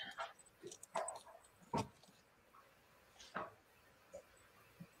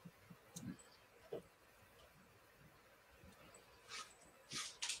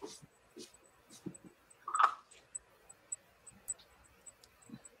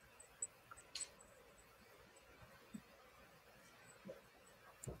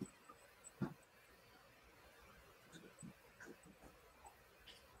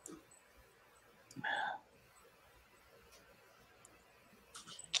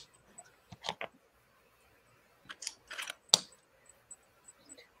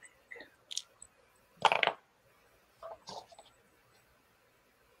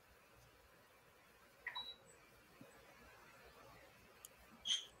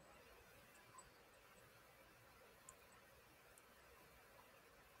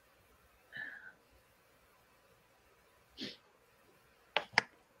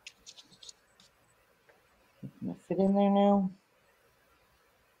 Can it fit in there now?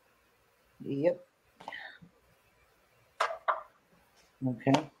 Yep.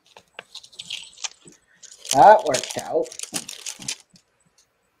 Okay. That worked out.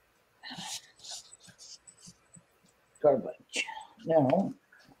 Garbage. No.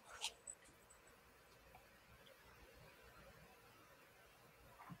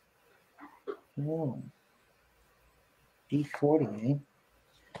 Oh. D40, eh?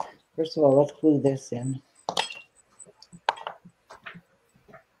 First of all, let's glue this in.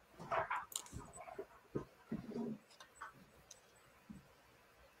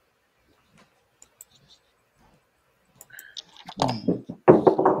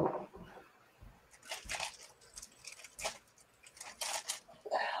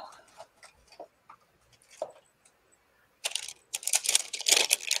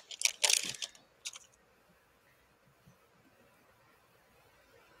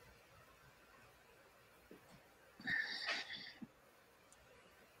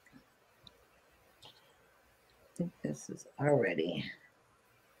 think this is already.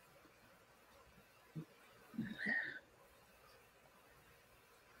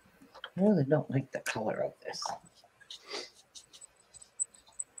 I really don't like the color of this.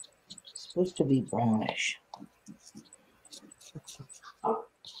 It's supposed to be brownish.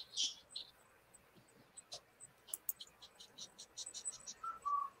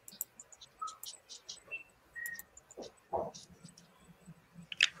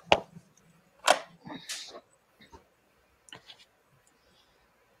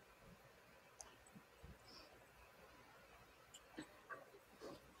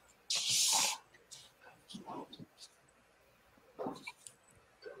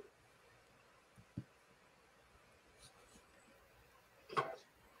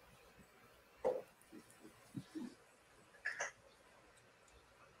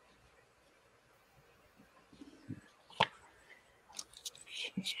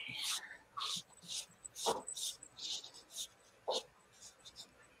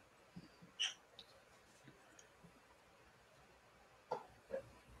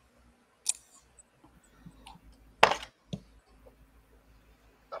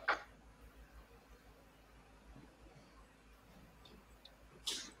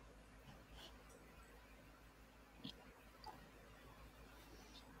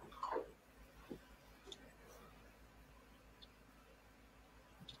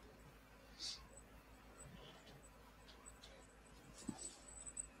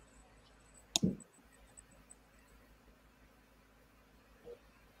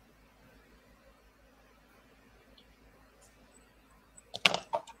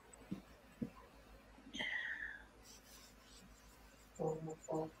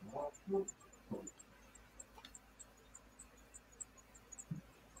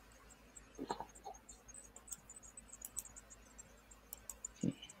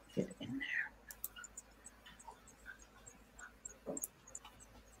 Get it in there.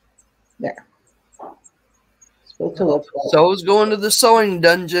 There. Supposed to look like So's going to the sewing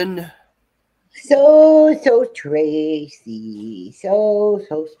dungeon. so Tracy.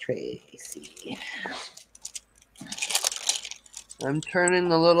 So Tracy. I'm turning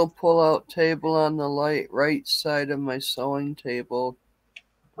the little pull-out table on the right side of my sewing table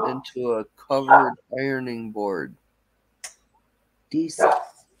into a covered ironing board. D6.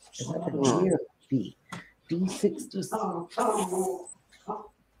 Is that a D or a B? D66.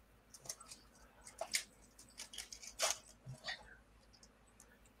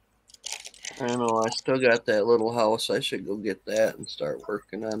 I don't know. I still got that little house. I should go get that and start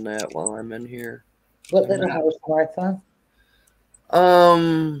working on that while I'm in here. What little house, Martha?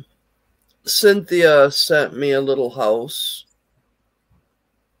 Cynthia sent me a little house.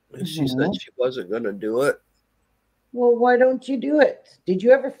 And she Mhm. said she wasn't going to do it. Well, why don't you do it? Did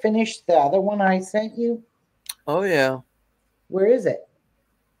you ever finish the other one I sent you? Oh, yeah. Where is it?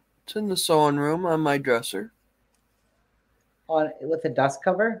 It's in the sewing room on my dresser. On with a dust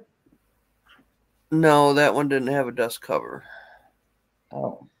cover? No, that one didn't have a dust cover.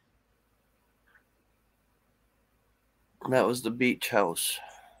 Oh. That was the beach house.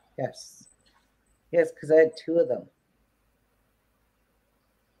 Yes. Yes, because I had two of them.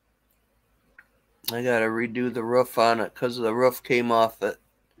 I got to redo the roof on it because the roof came off it.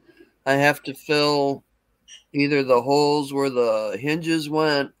 I have to fill either the holes where the hinges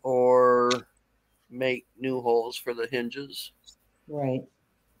went or make new holes for the hinges. Right.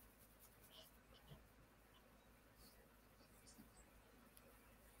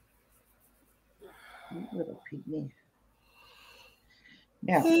 Little pygmy.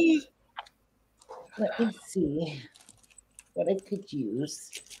 Now, let me see what I could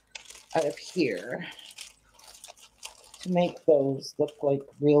use out of here to make those look like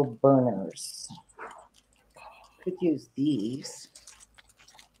real burners. Could use these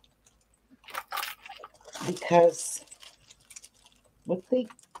because what they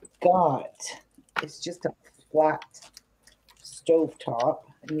got is just a flat stove top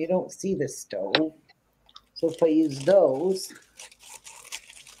and you don't see the stove. So if I use those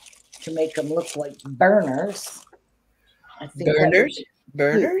to make them look like burners, I think Burners?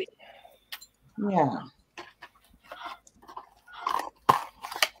 Burners? Yeah.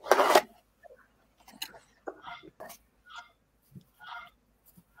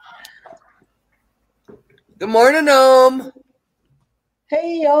 Good morning,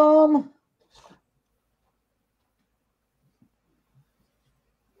 Hey,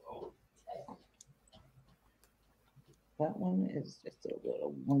 that one is just a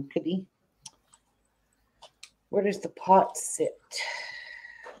little wonkety. Where does the pot sit?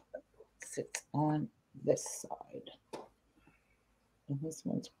 It sits on this side. And this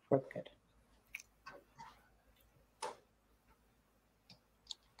one's crooked.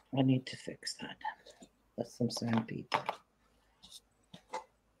 I need to fix that. That's some sandpaper.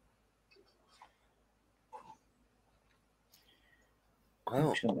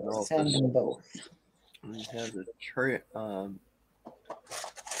 Oh, I'll send them both. We have the tray.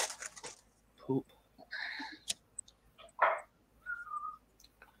 Poop.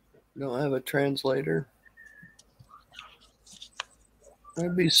 Don't have a translator.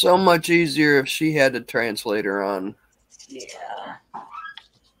 It'd be so much easier if she had a translator on. Yeah.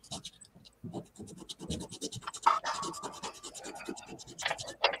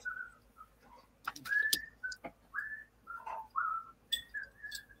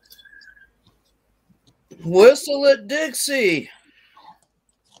 Whistle it, Dixie.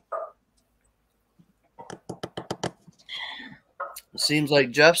 Seems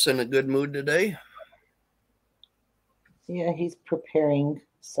like Jeff's in a good mood today. Yeah, he's preparing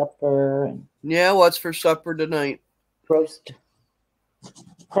supper and Yeah, what's for supper tonight? roast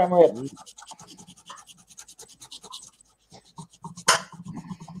prime rib.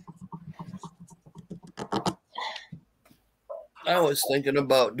 I was thinking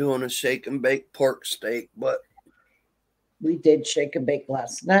about doing a shake and bake pork steak, but We did shake and bake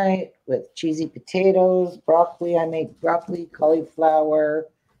last night with cheesy potatoes, broccoli. I made broccoli, cauliflower,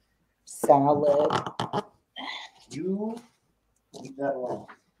 salad. You leave that alone.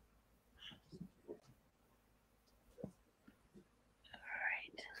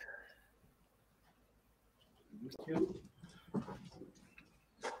 You two.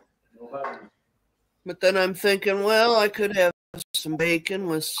 Nobody. but then I'm thinking, well, I could have some bacon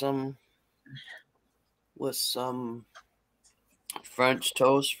with some French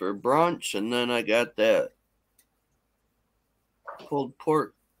toast for brunch, and then I got that pulled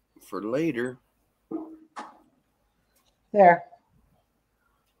pork for later. There.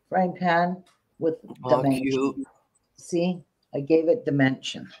 Frying pan with Oh, dimension. cute. See, I gave it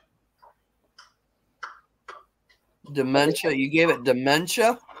dimension. Dementia? You gave it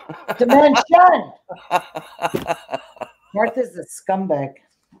dementia? Dimension! Martha's a scumbag.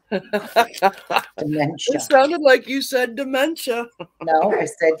 Dementia. It sounded like you said dementia. No, I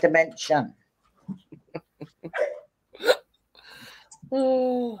said dimension.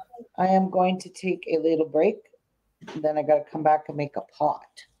 Oh. I am going to take a little break. Then I got to come back and make a pot.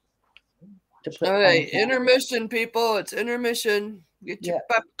 To put All right, frying pan. intermission, people. It's intermission. Get your Yeah.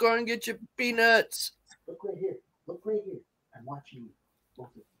 popcorn, get your peanuts. Look right here. Look right here. I'm watching you.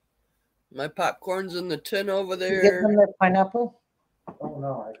 My popcorn's in the tin over You give there. them their pineapple? Oh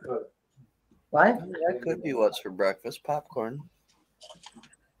no, I could. What? That could be what's for breakfast, popcorn.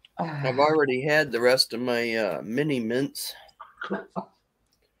 I've Ah, already had the rest of my mini mints.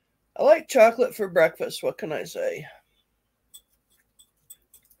 I like chocolate for breakfast. What can I say?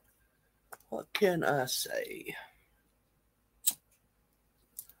 What can I say?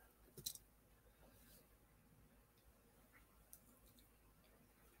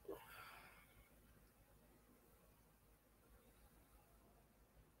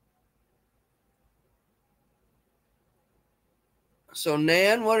 So,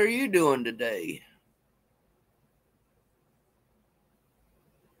 Nan, what are you doing today?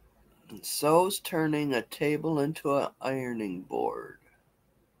 And so's turning a table into an ironing board.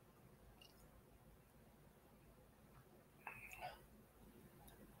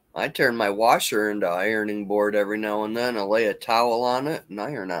 I turn my washer into ironing board every now and then. I lay a towel on it and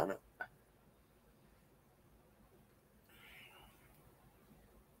iron on it.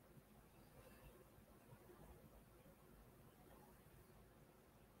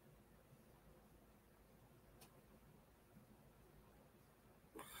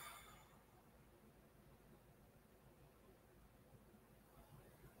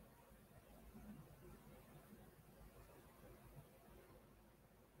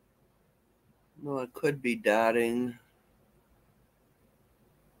 No, I could be dotting.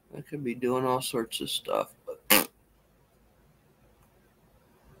 I could be doing all sorts of stuff, but the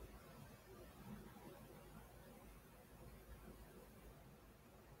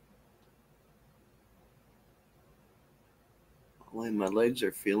way my legs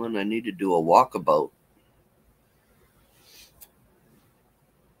are feeling, I need to do a walkabout.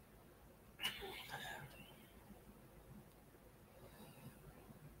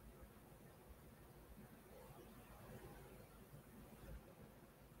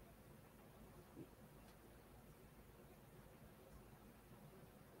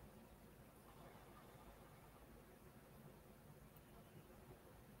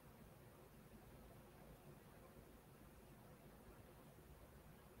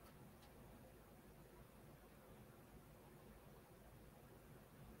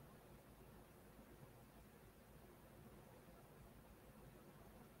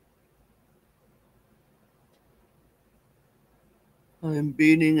 I'm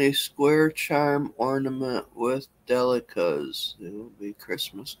beading a square charm ornament with delicas. They will be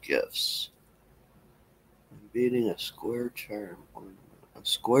Christmas gifts. I'm beading a square charm ornament. A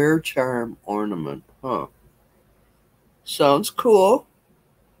square charm ornament. Huh. Sounds cool.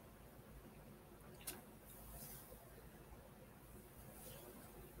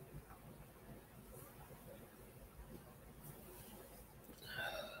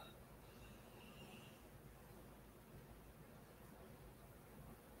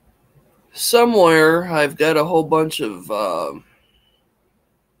 Somewhere I've got a whole bunch of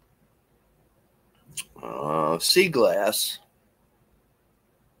sea glass,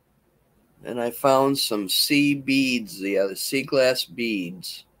 and I found some sea beads. The sea glass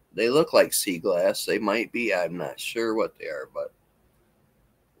beads. They look like sea glass. They might be. I'm not sure what they are, but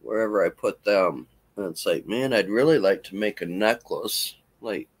wherever I put them, and it's like, man, I'd really like to make a necklace,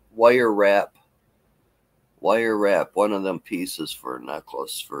 like wire wrap one of them pieces for a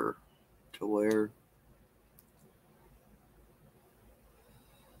necklace to wear.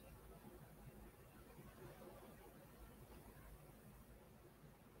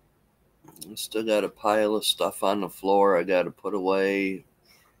 I still got a pile of stuff on the floor I got to put away.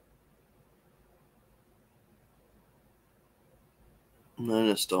 And I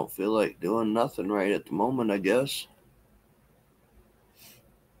just don't feel like doing nothing right at the moment, I guess.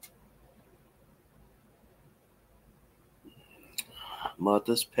 Bought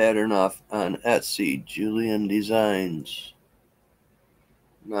this pattern off on Etsy, Julian Designs.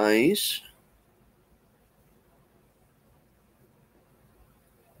 Nice.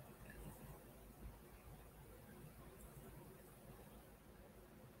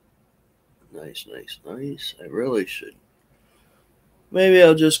 Nice, nice, nice. I really should. Maybe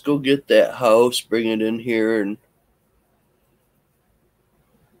I'll just go get that house, bring it in here, and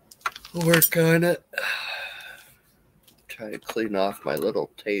work on it. Try to clean off my little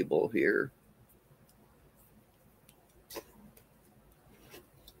table here.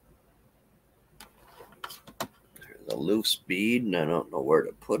 There's a loose bead, and I don't know where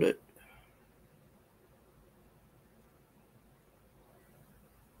to put it.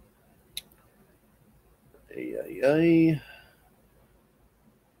 Ay, ay, ay.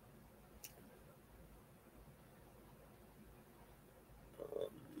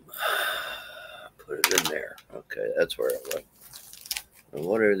 Put it in there. Okay, that's where it went. And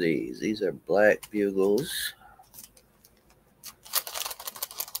what are these? These are black bugles.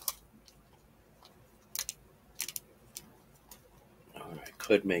 I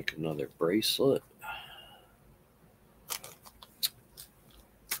could make another bracelet.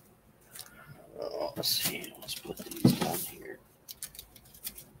 Oh, let's see. Let's put these down here.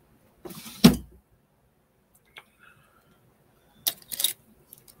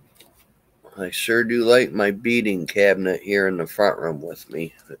 I sure do like my beading cabinet here in the front room with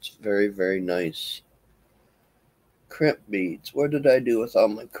me. It's very, very nice. Crimp beads. What did I do with all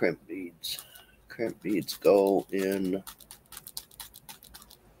my crimp beads? Crimp beads go in.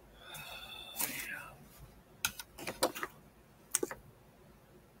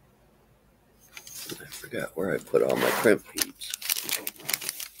 I forgot where I put all my crimp beads.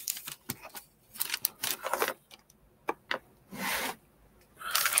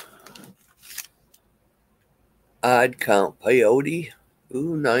 Odd count peyote.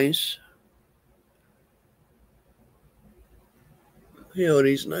 Ooh, nice.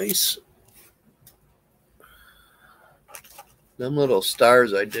 Peyote's nice. Them little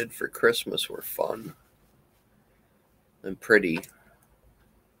stars I did for Christmas were fun and pretty.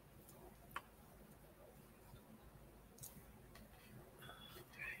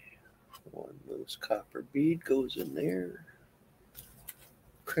 One loose copper bead goes in there.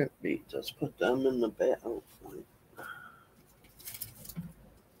 Crimp beads. Let's put them in the back. Oh, wait.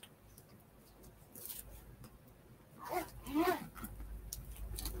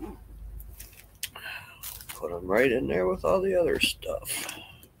 Put them right in there with all the other stuff.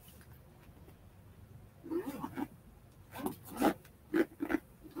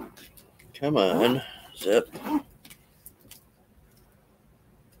 Come on, zip.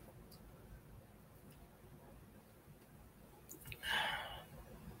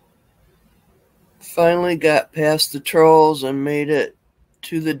 Finally got past the trolls and made it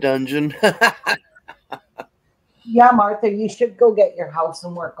to the dungeon. Yeah, Martha, you should go get your house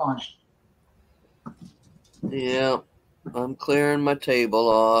and work on it. Yeah, I'm clearing my table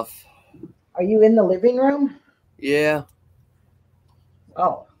off. Are you in the living room? Yeah.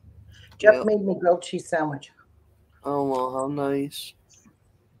 Oh, Jeff Yep. made me grilled cheese sandwich. Oh, well, how nice.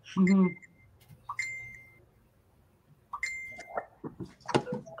 Mm-hmm.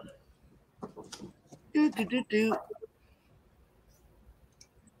 Do, do, do, do.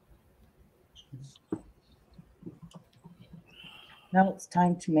 Now it's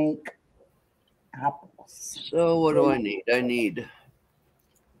time to make apples. So what do I need? I need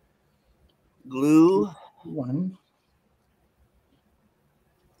glue. One.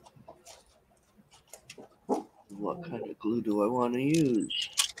 What kind of glue do I want to use?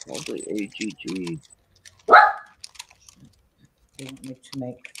 Probably AGG. They want me to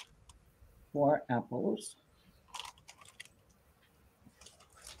make 4 apples.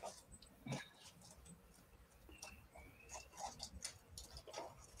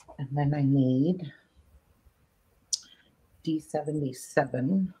 And then I need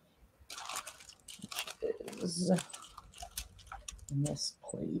D77, which is in this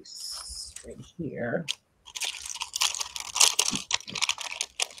place right here.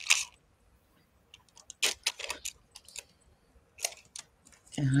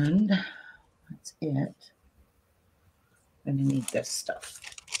 And that's it. I'm gonna need this stuff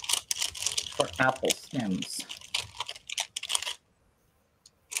for apple stems.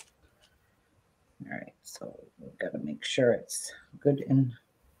 All right, so we've got to make sure it's good and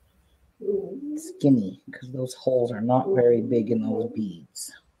skinny because those holes are not very big in those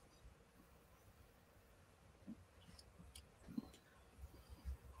beads.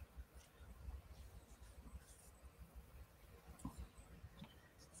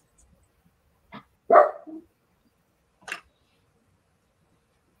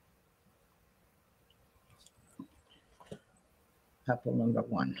 Apple number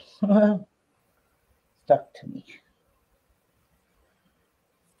 1 stuck to me.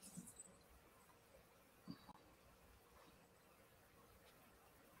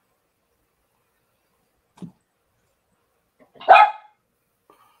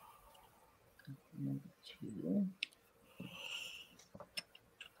 Number 2.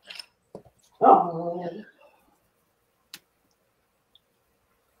 Oh.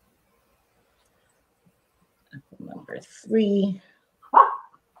 Apple number 3.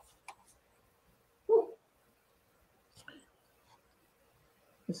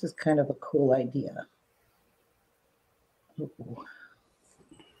 This is kind of a cool idea. Ooh.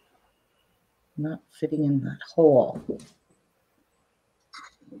 Not fitting in that hole.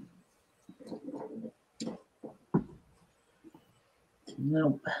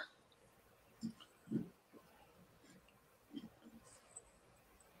 Nope.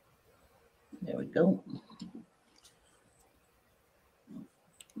 There we go.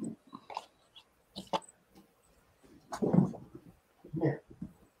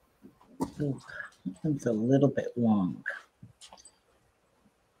 Ooh, that one's a little bit long.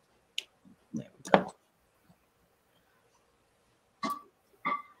 There we go.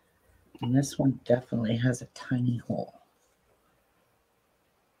 And this one definitely has a tiny hole.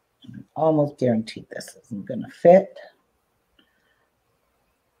 I'm almost guaranteed this isn't going to fit.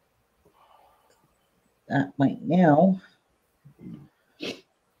 That might now.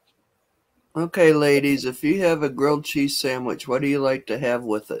 Okay, ladies, if you have a grilled cheese sandwich, what do you like to have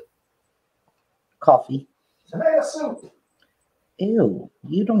with it? Coffee. Tomato soup. Ew,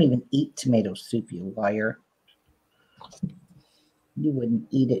 you don't even eat tomato soup, you liar. You wouldn't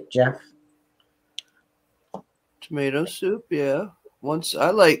eat it, Jeff. Tomato soup, yeah. Once I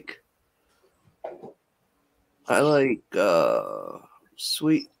like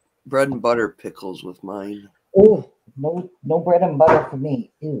sweet bread and butter pickles with mine. Oh, no bread and butter for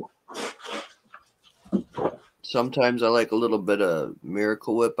me. Ew. Sometimes I like a little bit of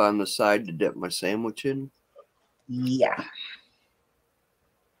Miracle Whip on the side to dip my sandwich in. Yeah.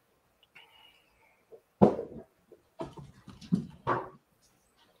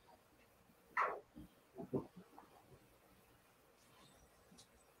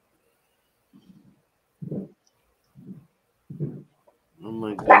 Oh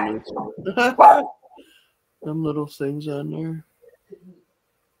my goodness. Them little things on there.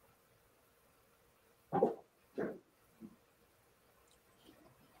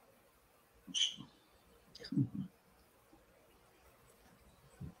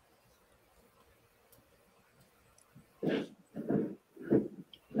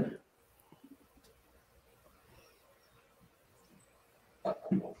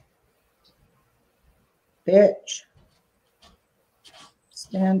 Bitch.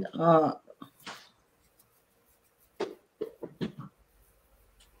 Stand up.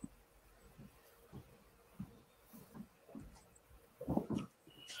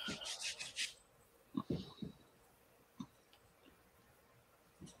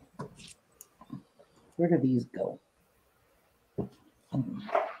 Where do these go?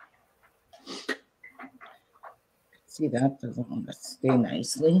 See, that doesn't want to stay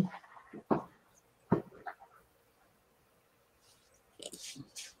nicely.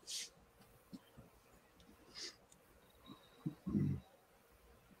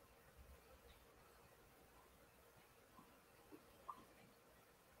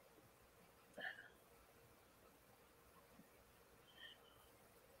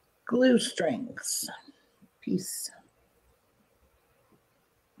 Glue strings. Piece.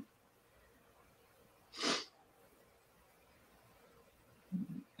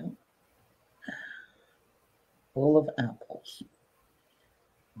 Bowl of apples.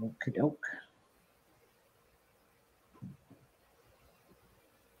 Okie doke.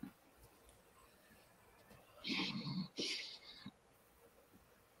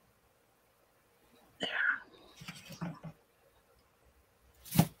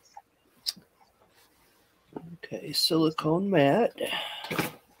 Okay, silicone mat.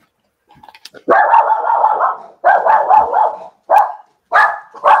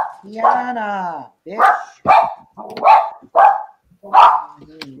 Yana, bitch.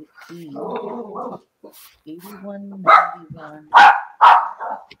 81.91.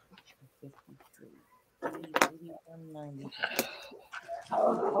 53.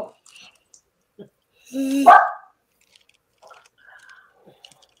 81.95.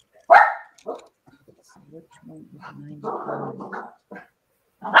 Which one is 95?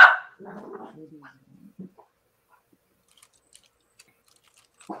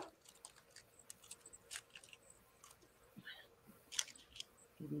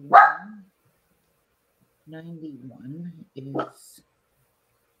 81. 91 is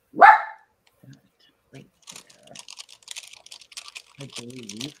that right there. I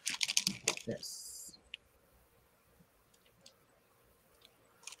believe this.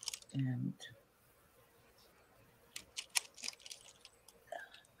 And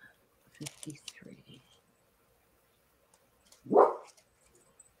 53.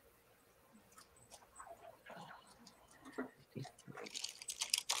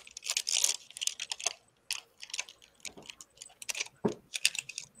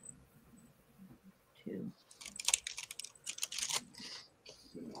 Two.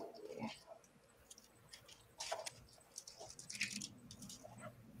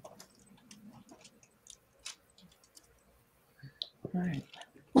 All right.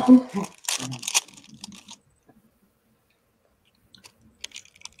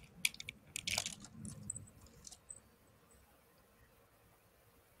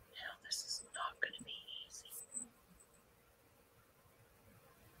 This is not going to be easy.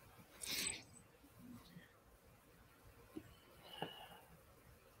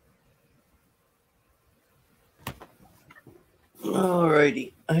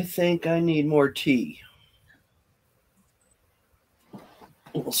 Alrighty, I think I need more tea.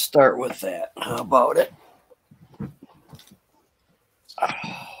 We'll start with that. How about it?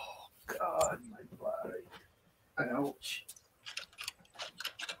 Oh, God, my body. Ouch.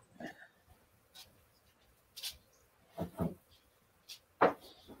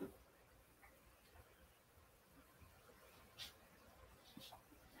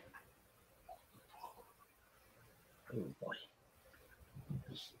 Oh boy.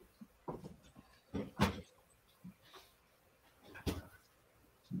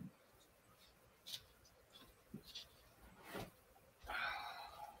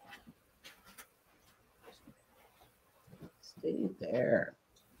 Stay there.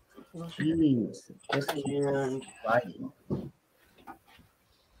 Jeez. Just keep sliding.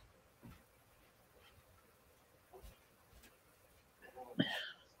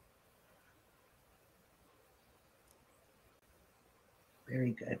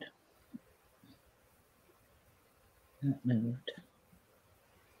 Very good. That moved.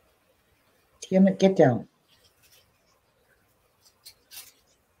 Damn it, get down.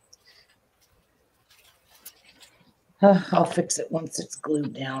 I'll fix it once it's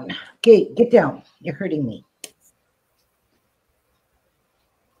glued down. Okay, get down. You're hurting me.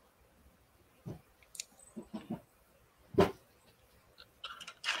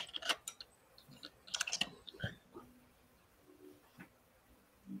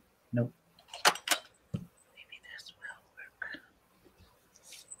 Nope. Maybe this will work.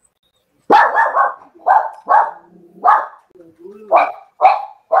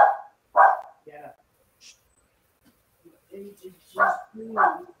 Yeah.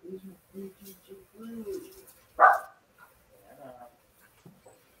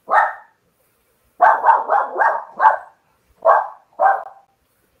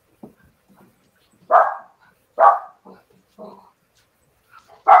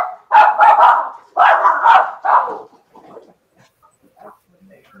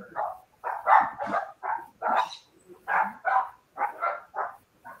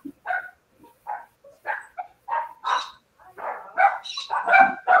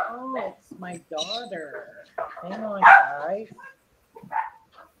 Oh, it's my daughter. Hang on, guys.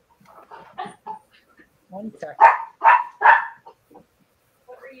 1 second.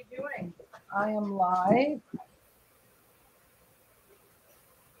 What are you doing? I am live.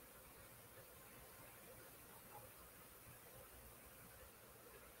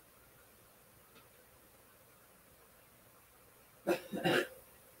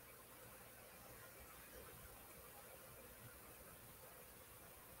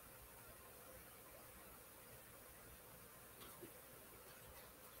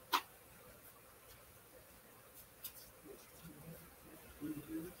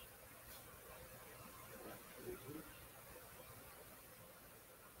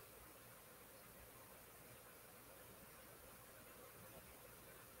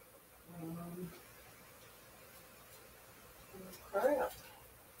 crap.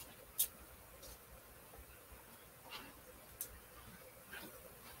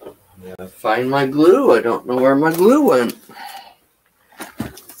 I gotta find my glue. I don't know where my glue went.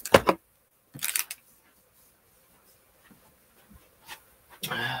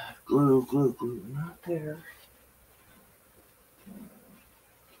 Glue, glue, glue, not there.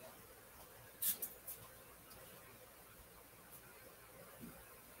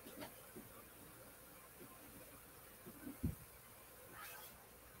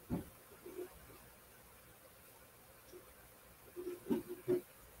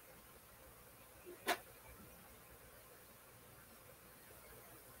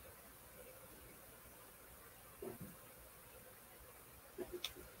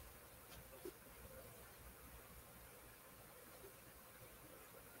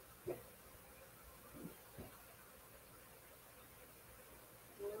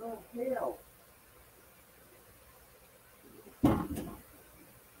 Oh, hell.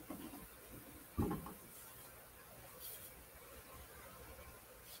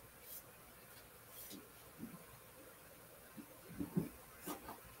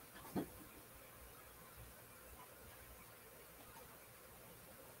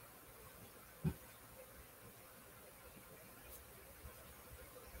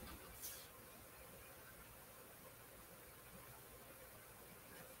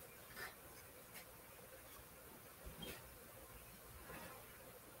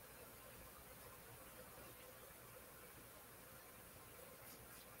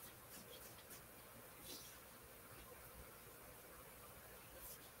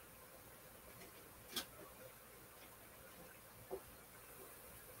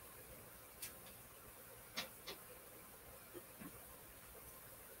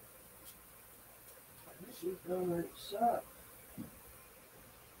 This is gonna suck.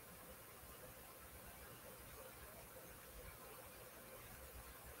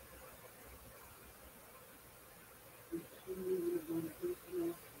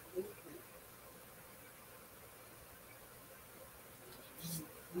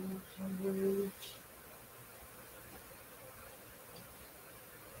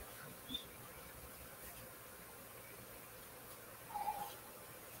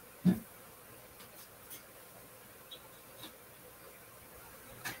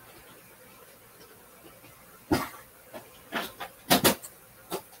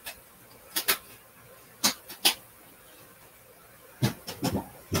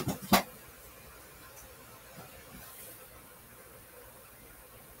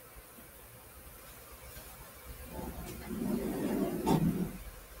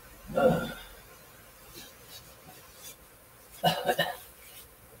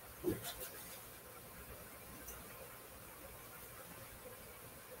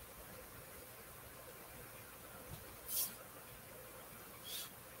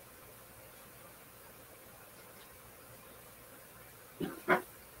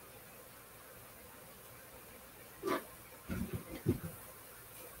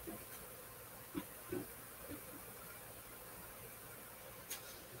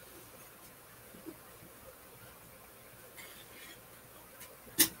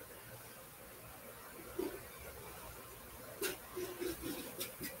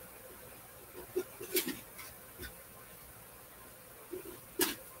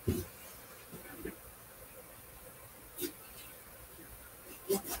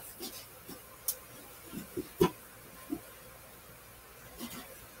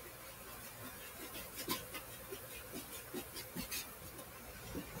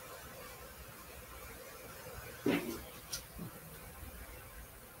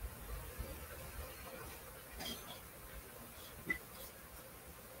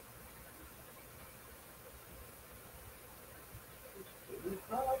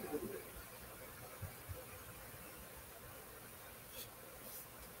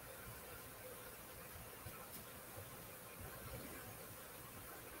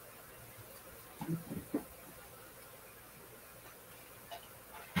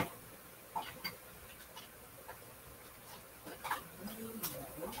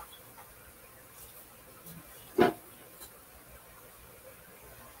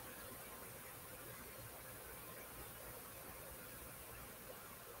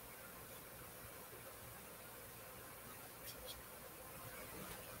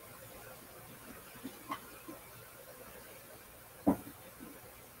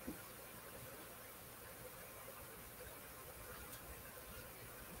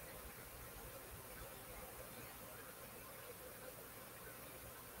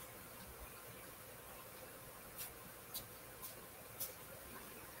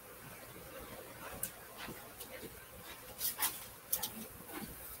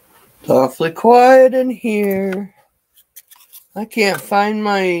 Awfully quiet in here. I can't find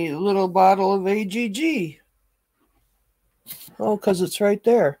my little bottle of AGG. Oh, because it's right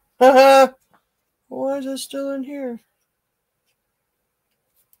there. Haha! Why is it still in here?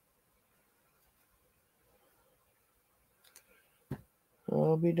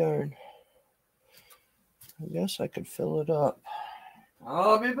 I'll be darned. I guess I could fill it up.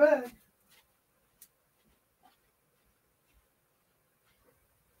 I'll be back.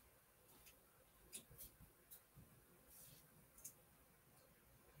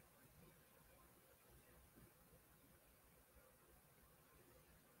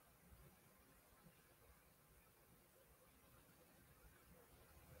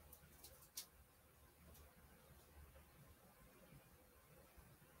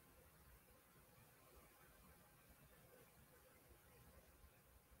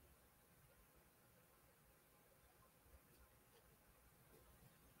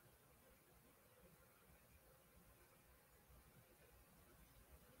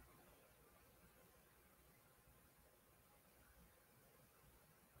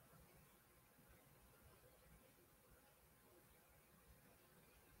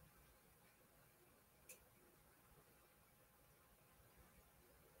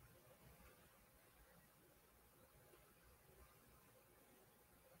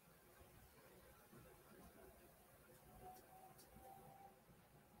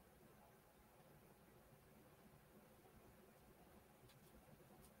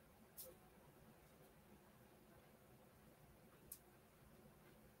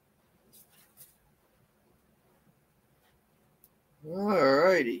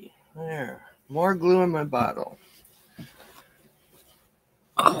 Alrighty. There. More glue in my bottle.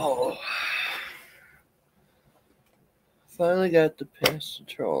 Oh. Finally got the pest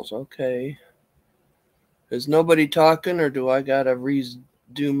controls. Okay. Is nobody talking, or do I gotta redo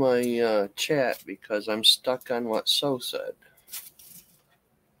my chat because I'm stuck on what So said?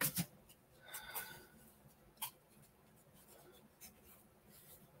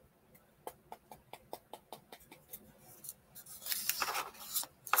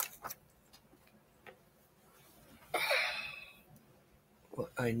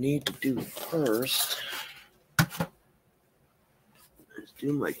 What I need to do first is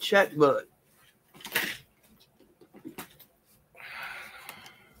do my checkbook.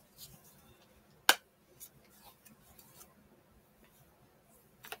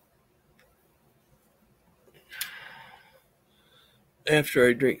 After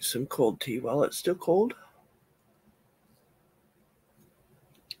I drink some cold tea while it's still cold.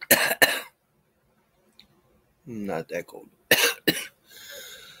 Not that cold.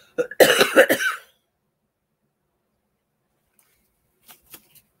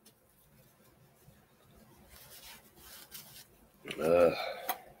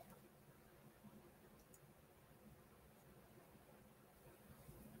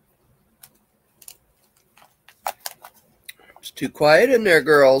 It's too quiet in there,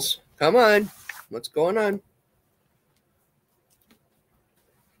 girls. Come on. What's going on?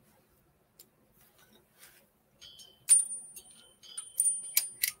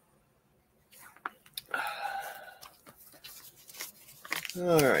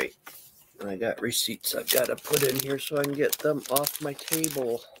 All right. I got receipts I've got to put in here so I can get them off my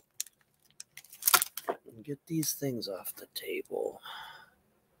table. And get these things off the table.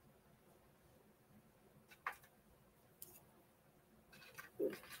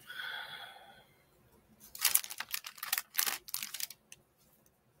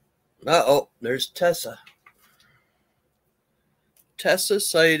 Uh-oh, there's Tessa. Tessa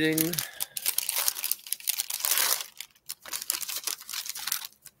sighting.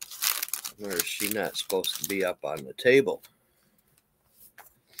 Or is she not supposed to be up on the table?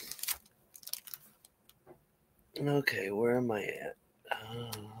 Okay, where am I at?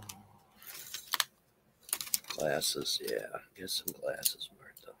 Glasses, yeah. Get some glasses, Martha.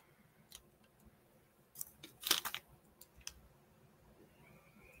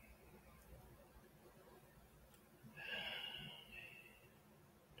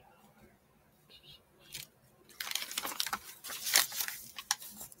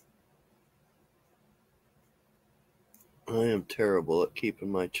 I am terrible at keeping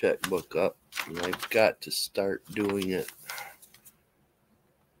my checkbook up, and I've got to start doing it.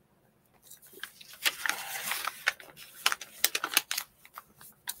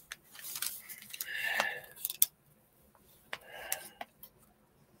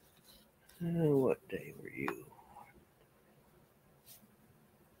 What day were you?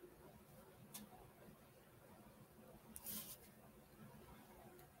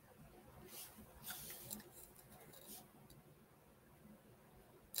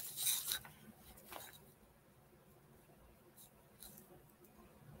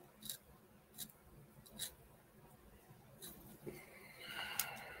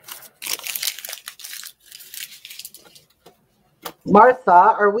 Martha,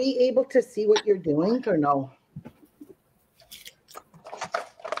 are we able to see what you're doing or no?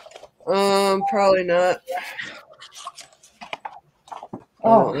 Probably not. I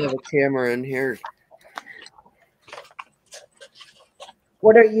Oh, don't have a camera in here.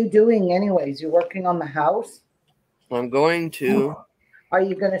 what are you doing anyways? You're working on the house? I'm going to. Are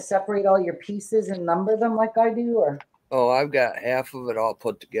you going to separate all your pieces and number them like I do, or? Oh, I've got half of it all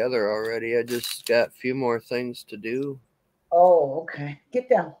put together already. I just got a few more things to do. Oh, okay. Get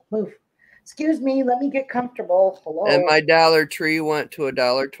down. Move. Excuse me. Let me get comfortable. Hello. And my Dollar Tree went to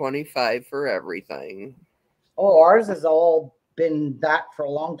 $1.25 for everything. Oh, ours has all been that for a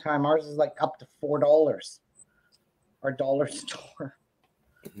long time. Ours is like up to $4. Our dollar store.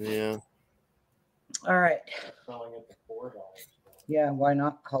 Yeah. All right. Calling it the $4. Yeah, why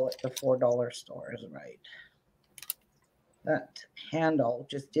not call it the $4 store? Is right. That handle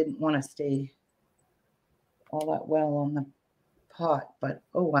just didn't want to stay all that well on the pot, but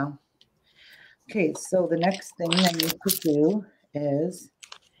oh well. Okay, so the next thing I need to do is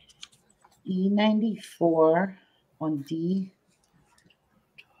E94 on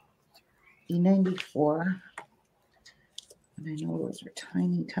E94. And I know those are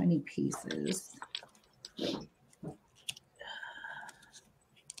tiny, tiny pieces.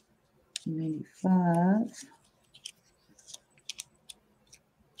 E95.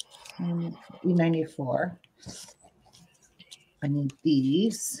 E94. I need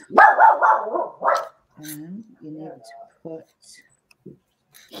these. And you need to put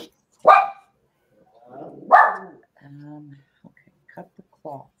okay, cut the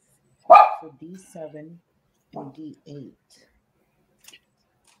cloth. So D7 and D8.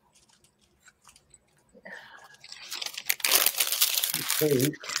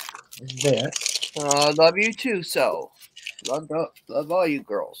 This. Love you too, so. Love all you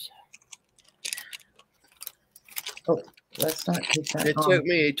girls. Oh, let's not take that It took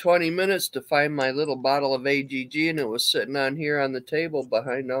me 20 minutes to find my little bottle of AGG, and it was sitting on here on the table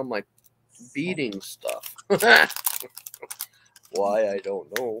behind all my beading stuff. Why, I don't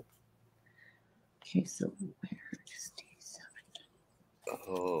know. Okay, so where is D7?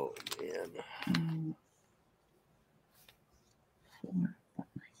 Oh, man. 4, but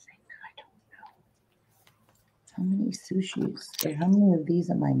I think I don't know. How many sushis, or how many of these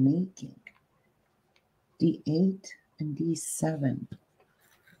am I making? D8 and D7.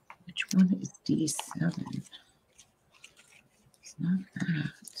 Which one is D7? It's not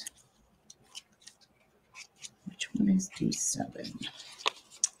that. Which one is D7?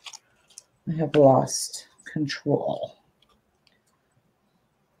 I have lost control.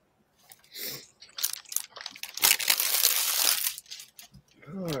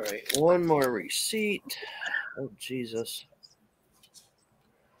 All right, one more receipt. Oh, Jesus.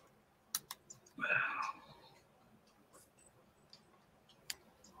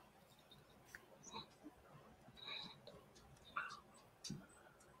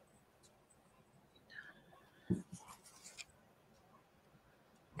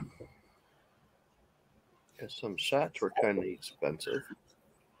 Some shots were kind of expensive.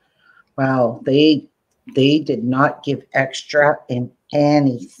 Wow, they did not give extra in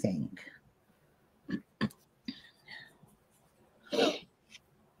anything.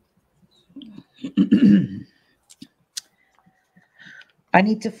 I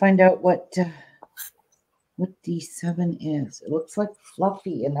need to find out what D7 is. It looks like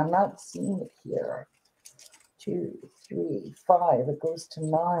fluffy, and I'm not seeing it here. 2, 3, 5. It goes to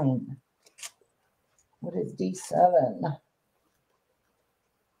 9. What is D7?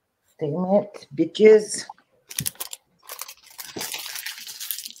 Damn it, bitches.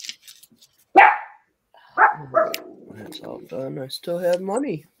 That's all done. I still have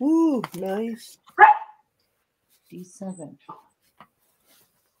money. Woo, nice. D7.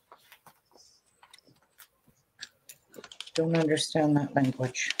 Don't understand that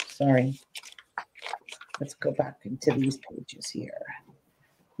language. Sorry. Let's go back into these pages here.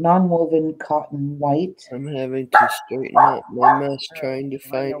 Non-woven cotton white. I'm having to straighten up my mess trying to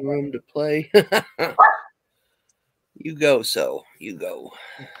find room to play. You go, so. You go.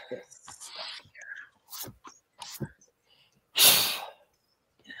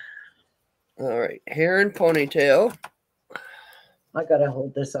 All right. Hair and ponytail. I got to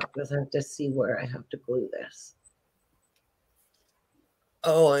hold this up because I have to see where I have to glue this.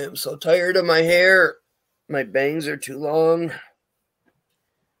 Oh, I am so tired of my hair. My bangs are too long.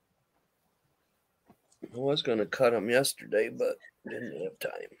 I was going to cut them yesterday, but didn't have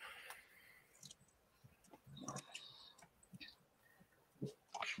time.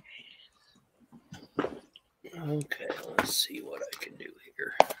 Okay, let's see what I can do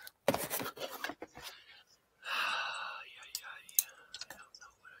here.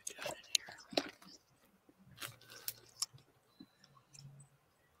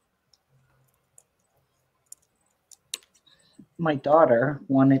 my daughter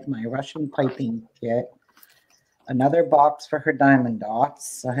wanted my Russian piping kit, another box for her diamond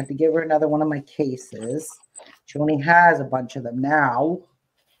dots. So I had to give her another one of my cases. She only has a bunch of them now.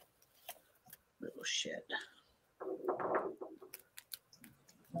 Little shit.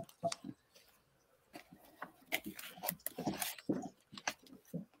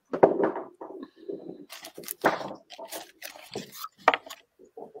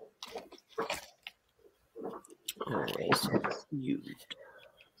 Used.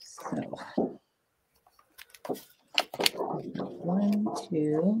 So 1,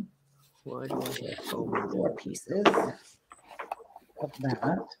 2, Why do I have so many 4 pieces of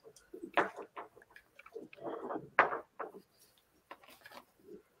that.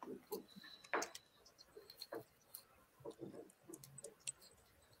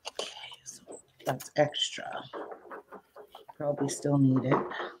 Okay, so that's extra. Probably still need it.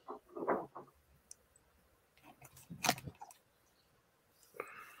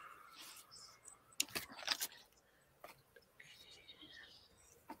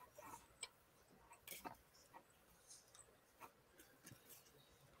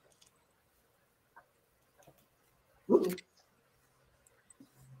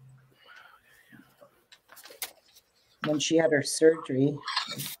 When she had her surgery,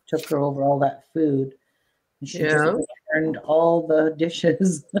 took her over all that food, and she just returned all the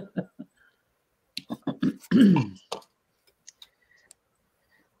dishes. All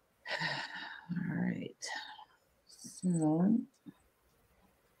right. So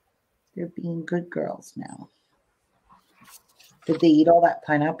they're being good girls now. Did they eat all that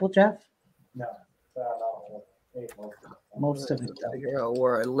pineapple, Jeff? No, no. Most of it, though. Figure out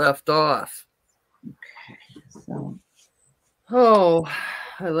where I left off. Okay, so Oh,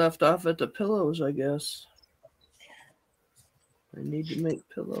 I left off at the pillows, I guess. I need to make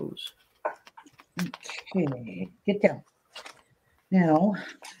pillows. okay, get down. Now,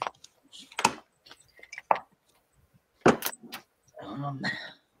 I'm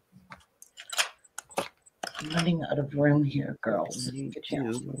running out of room here, girls. I need Get to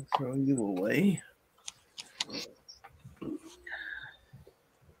down. throw you away.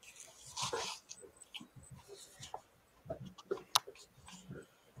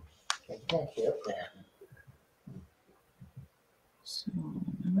 Can't get up there. So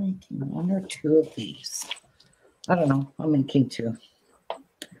I'm making 1 or 2 of these. I don't know. I'm making 2.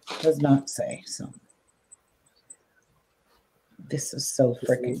 Does not say. So this is so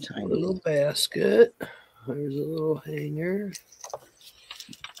freaking A tiny. little basket. There's a little hanger.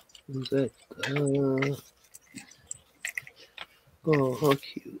 Is that? Oh, how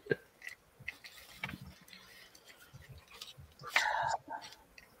cute!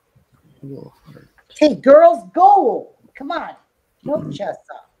 Little heart. Hey, girls, go! Come on. No, Chessa.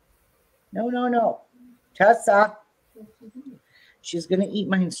 No. Chessa. She's going to eat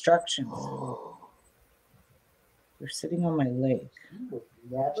my instructions. Oh, They're sitting on my leg.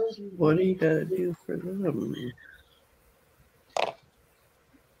 what do you gotta do for them? Oh, my God,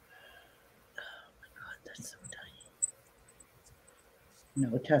 that's so tiny.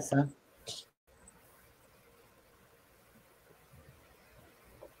 No, Tessa.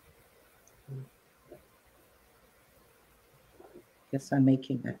 Guess I'm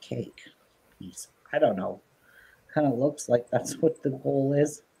making a cake piece. I don't know. Kind of looks like that's what the goal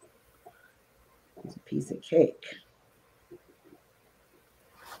is. It's a piece of cake.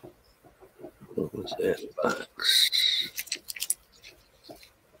 What was that box?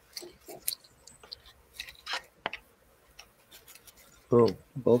 Oh,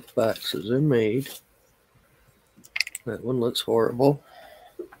 both boxes are made. That one looks horrible.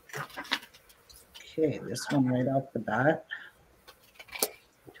 Okay, this one right off the bat.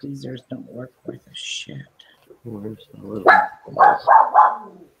 Tweezers don't work worth a shit. Where's the little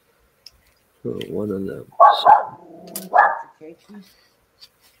one of them? Okay, please.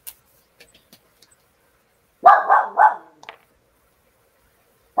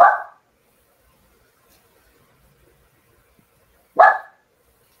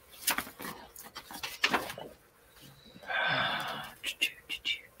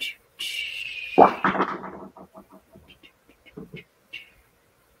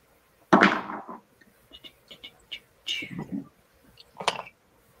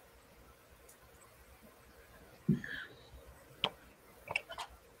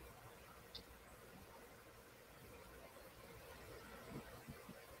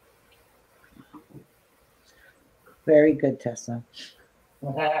 Very good, Tessa.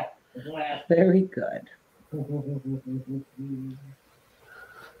 Very good. Oh,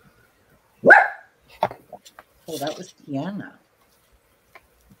 that was Tiana.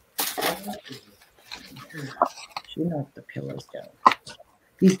 She knocked the pillows down.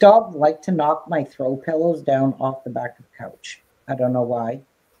 These dogs like to knock my throw pillows down off the back of the couch. I don't know why.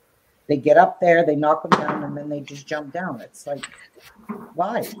 They get up there, they knock them down, and then they just jump down. It's like,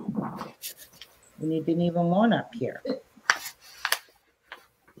 why? And you didn't even want up here.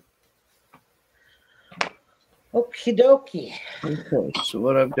 Okie dokie. Okay, so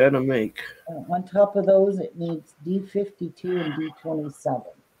what I've got to make. On top of those, it needs D52 and D27.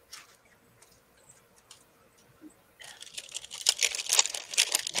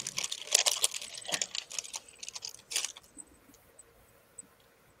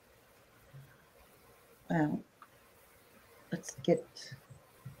 Well, let's get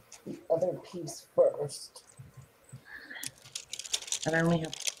the other piece first. And I only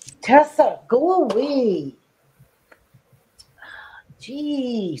have Tessa, go away.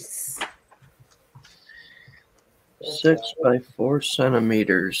 Jeez. 6 by 4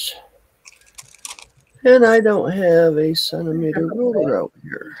 centimeters. And I don't have a centimeter ruler out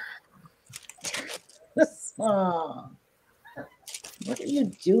here. What are you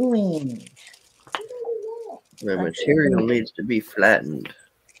doing? The material needs to be flattened.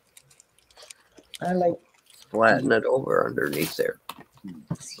 I like Flatten it over underneath there.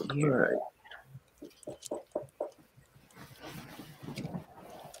 All right.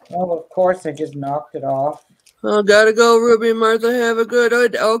 Oh, of course, I just knocked it off. Oh, gotta go, Ruby and Martha. Have a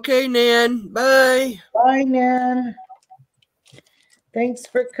good. Okay, Nan. Bye. Bye, Nan. Thanks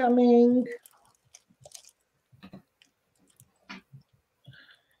for coming.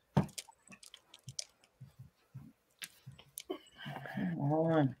 Come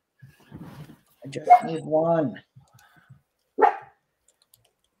on. I just need one.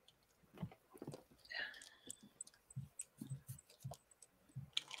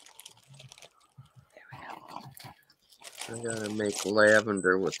 I gotta make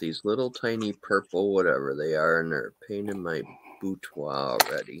lavender with these little tiny purple whatever they are, and they're a pain in my boudoir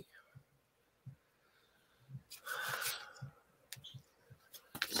already.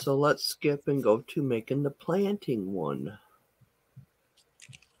 So let's skip and go to making the planting one.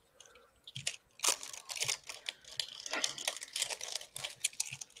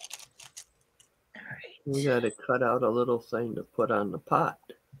 We got to cut out a little thing to put on the pot.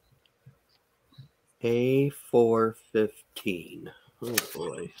 A415. Oh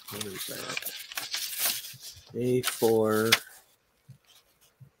boy, what is that?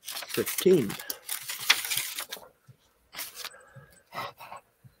 A415.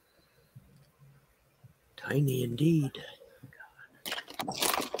 Tiny indeed.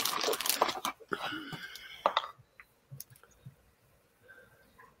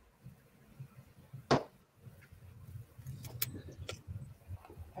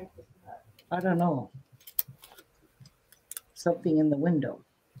 I don't know. Something in the window.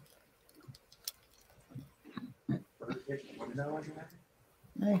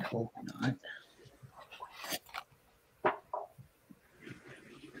 I hope not.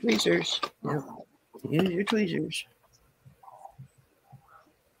 Tweezers. Yep. Use your tweezers.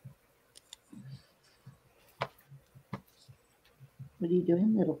 What are you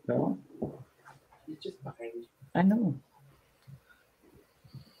doing, little girl? He's just behind. I know.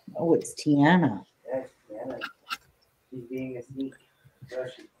 Oh, it's Tiana. Yes, yeah. She's being a sneak.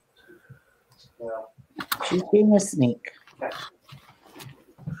 Well, She's being a sneak.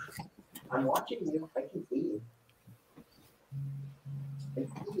 I'm watching you. I can see you. I can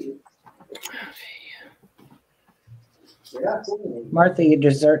see you. You're not seeing me. Martha, your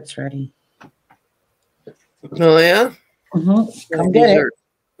dessert's ready. Oh yeah? Come get it.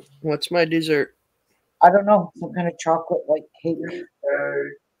 What's my dessert? I don't know. Some kind of chocolate white cake.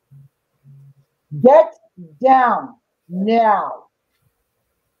 Get down now.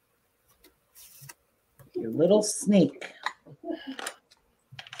 You little sneak.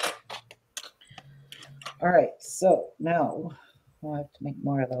 All right, so now I'll have to make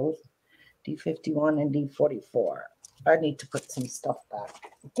more of those. D51 and D44. I need to put some stuff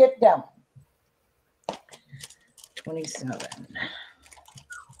back. Get down. 27.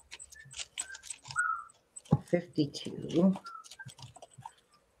 52.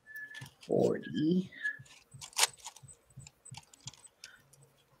 40.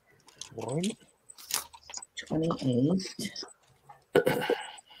 1. 28.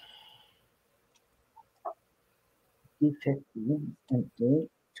 50, empty.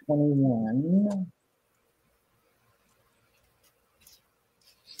 21.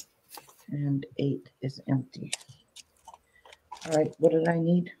 And 8 is empty. All right, what did I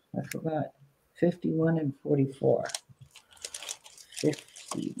need? I forgot. 51 and 44.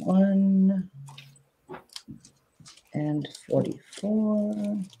 51 and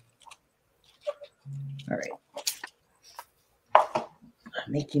 44. All right.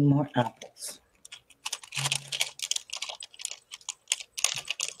 making more apples.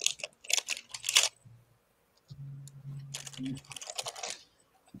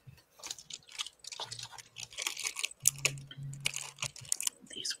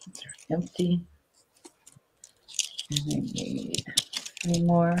 These ones are empty. And I need 3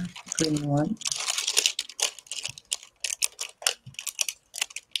 more green ones.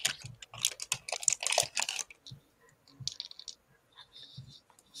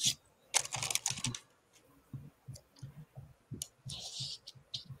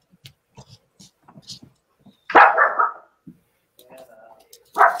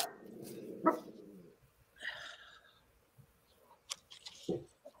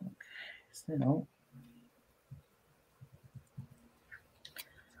 So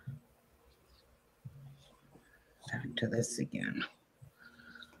back to this again,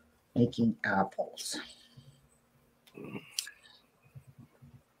 making apples.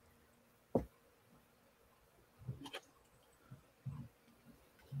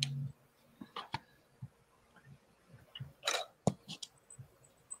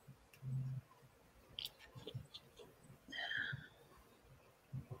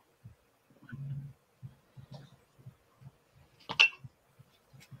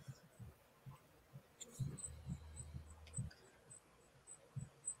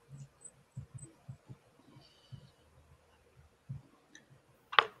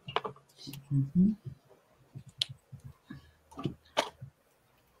 Mm-hmm.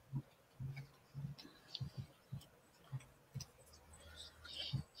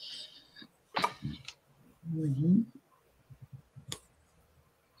 Mm-hmm.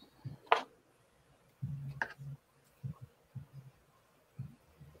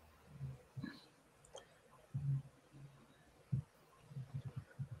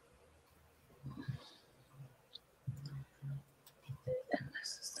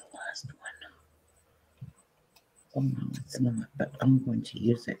 This is the last one. Oh no, it's not, but I'm going to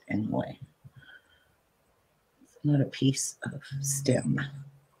use it anyway. It's not a piece of stem.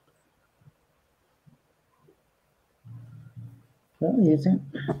 I'll use it.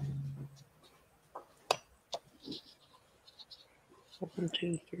 1,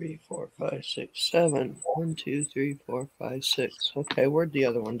 2, 3, 4, 5, 6, 7. 1, 2, 3, 4, 5, 6. Okay, where'd the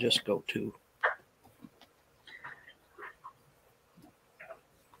other one just go to?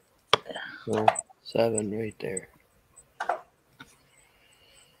 Oh, 7 right there.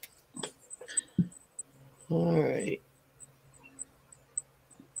 All right.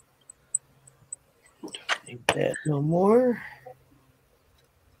 Don't need that no more.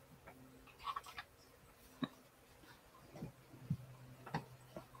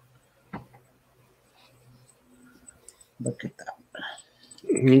 Look at that.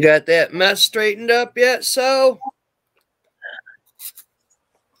 You got that mess straightened up yet, so?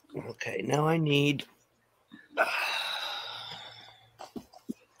 Okay, now I need...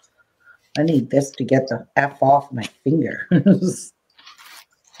 I need this to get the F off my finger. It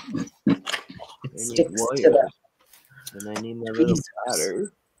sticks to the and I need my little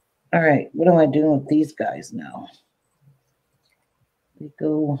powder. All right, what am I doing with these guys now? They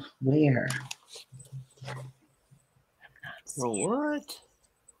go where? Oh, what?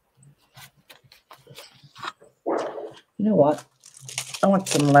 You know what? I want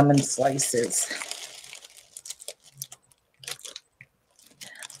some lemon slices.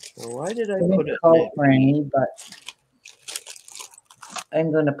 Well, why did I I put didn't it call in for any, but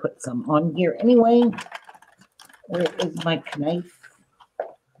I'm going to put some on here anyway. Where is my knife?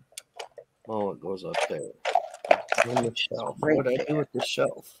 Oh, it goes up there. On the shelf. Right What did I there. do with the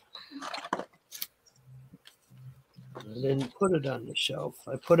shelf? I didn't put it on the shelf.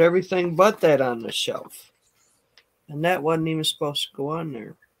 I put everything but that on the shelf. And that wasn't even supposed to go on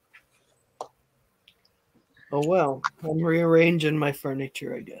there. Oh well, I'm rearranging my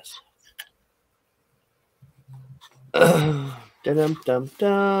furniture, I guess.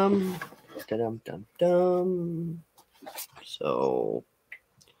 Da-dum-dum-dum. Da-dum-dum-dum. So,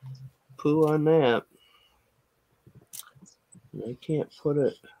 poo on that. I can't put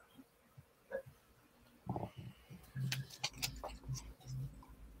it.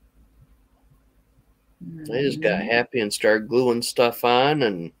 I just got happy and started gluing stuff on,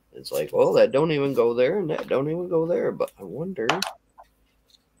 and it's like, well, that don't even go there, and that don't even go there. But I wonder if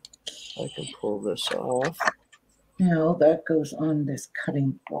I can pull this off. Now that goes on this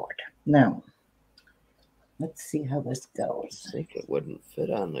cutting board. Now, let's see how this goes. I think it wouldn't fit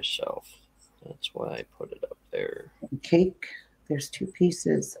on the shelf. That's why I put it up there. Cake, there's 2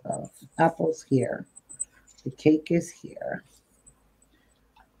 pieces of apples here. The cake is here.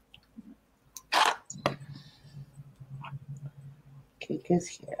 Cake is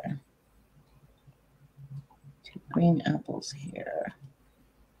here. 2 green apples here.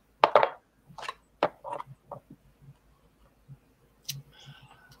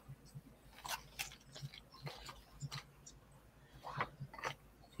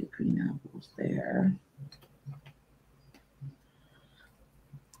 Green apples there.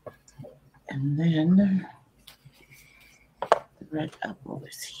 And then the red apple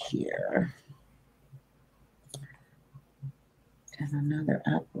is here. And another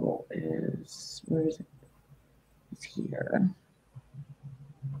apple is, where is it? It's here.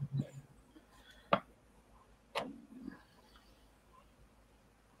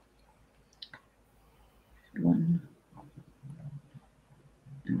 One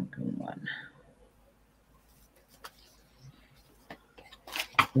and a green one.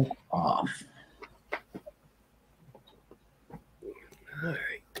 Look off. All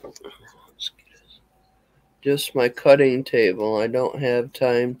right. Just my cutting table. I don't have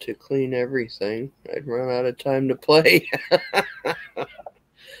time to clean everything. I'd run out of time to play.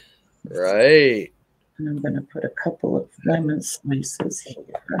 Right. And I'm going to put a couple of lemon slices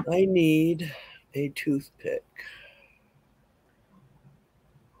here. I need a toothpick.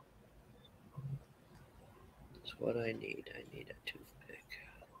 That's what I need. I need a toothpick.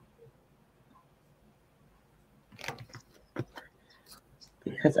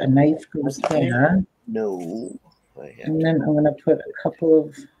 Because a knife goes there. No. I have And then I'm going to put a couple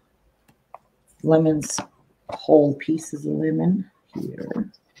of lemons, whole pieces of lemon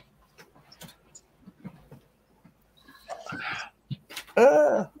here.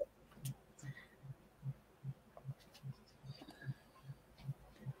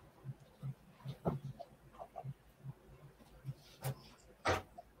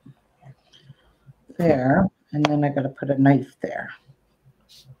 There, and then I got to put a knife there.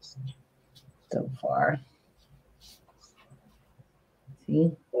 So far.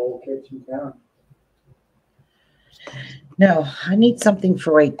 See? Whole kitchen counter. No, I need something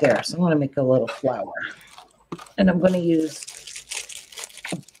for right there. So I'm going to make a little flower. And I'm going to use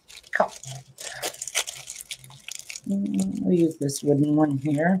a cup. I'll use this wooden one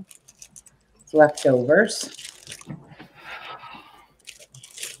here. It's leftovers.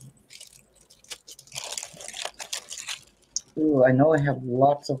 Ooh, I know I have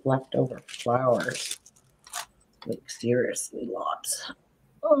lots of leftover flowers. Like seriously lots.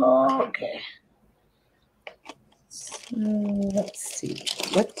 Oh, okay. So let's see.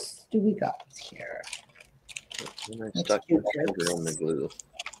 What do we got here? And I stuck my finger on the glue.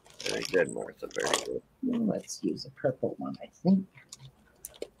 Very good, Martha. Very good. Let's use a purple one, I think.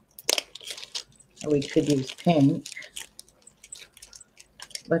 Or we could use pink.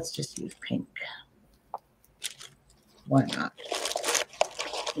 Let's just use pink. Why not?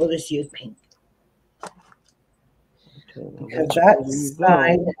 We'll just use pink. Because that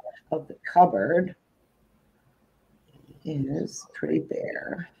side of the cupboard is pretty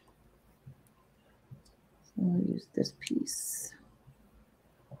bare. So we'll use this piece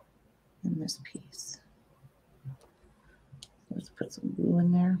and this piece. Let's put some glue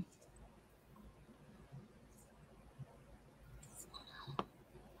in there.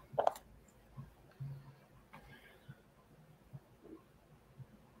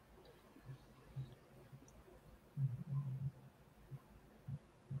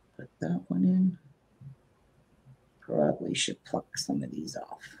 Put that one in. Probably should pluck some of these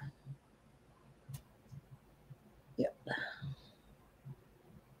off. Yep.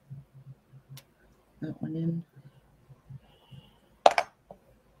 That one in.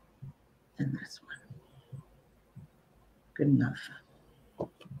 And this one. Good enough.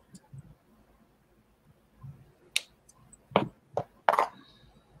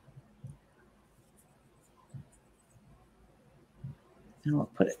 And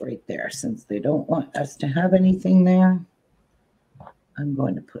I'll put it right there. Since they don't want us to have anything there, I'm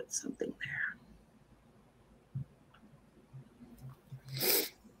going to put something there.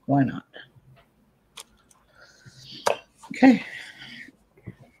 Why not? Okay.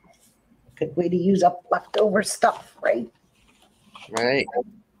 Good way to use up leftover stuff, right? Right.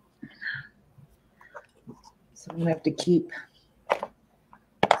 So I'm going to have to keep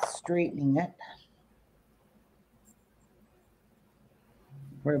straightening it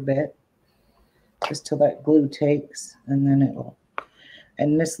for a bit, just till that glue takes, and then it'll.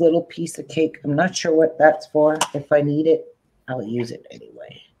 And this little piece of cake, I'm not sure what that's for. If I need it, I'll use it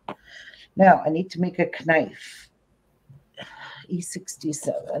anyway. Now I need to make a knife.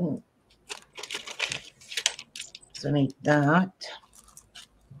 E67. So I need that.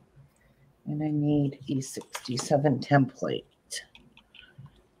 And I need E67 template.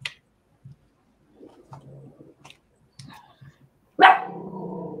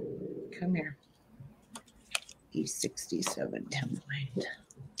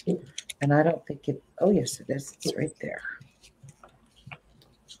 right. And I don't think it, oh yes it is, it's right there.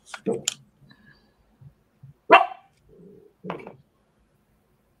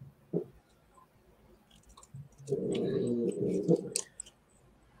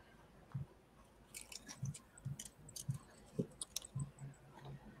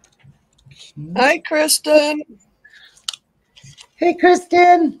 Hi, Kristen. Hey,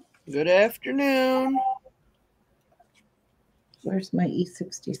 Kristen. Good afternoon. Where's my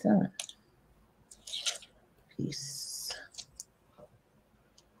E67 piece?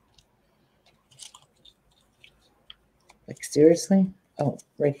 Like, seriously? Oh,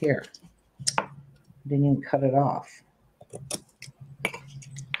 right here. Didn't even cut it off.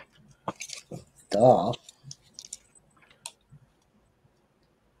 Duh.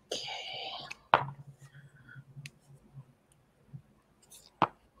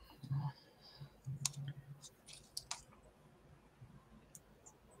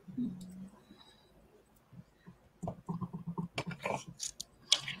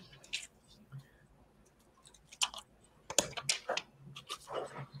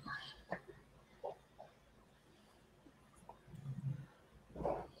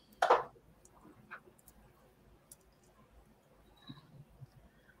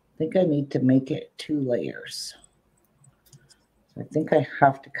 I think I need to make it 2 layers. So I think I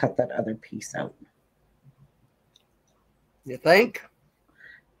have to cut that other piece out. You think?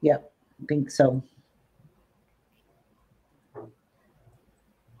 Yep, I think so.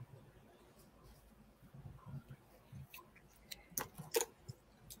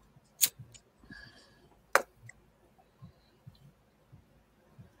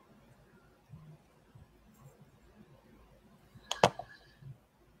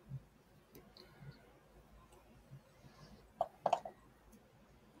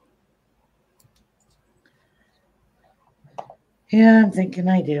 Yeah, I'm thinking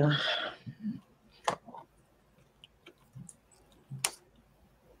I do.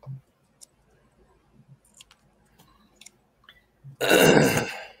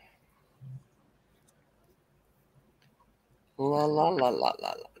 La la la la la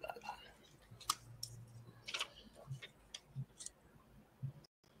la la.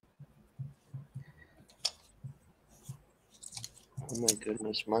 Oh my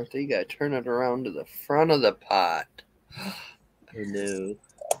goodness, Martha, you gotta turn it around to the front of the pot. Oh no.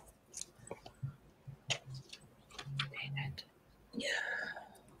 Dang it. Yeah.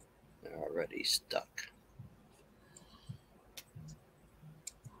 They're already stuck.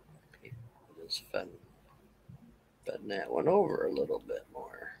 Okay, just bend that one over a little bit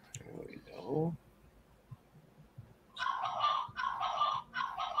more. There we go.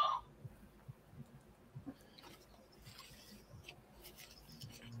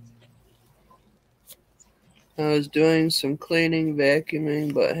 I was doing some cleaning,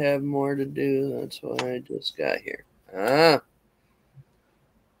 vacuuming, but have more to do. That's why I just got here. Ah.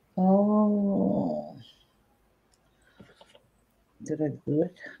 Oh. Did I glue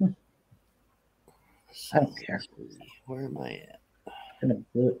it? I don't care. Where am I at? I'm going to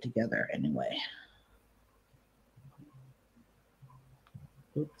glue it together anyway.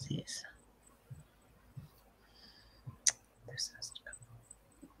 Oopsies. This has to go.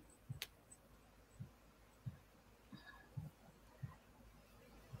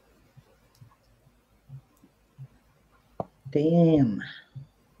 Damn.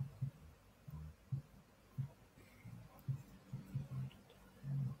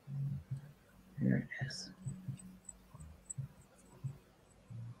 There it is.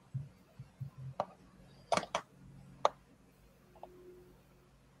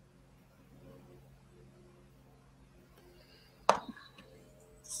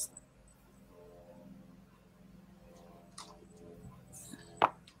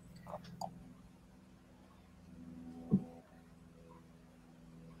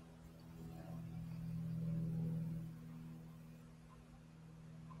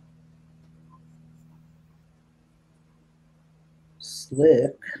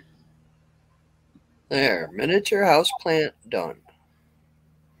 Slick. There, miniature house plant done.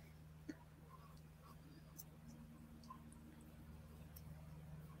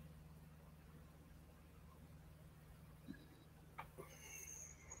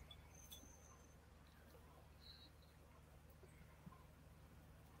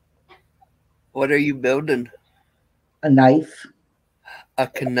 What are you building? A knife. A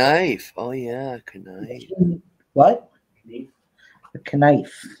knife. Oh yeah, a knife. What? A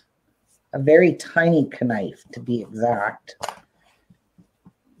knife. A very tiny knife, to be exact.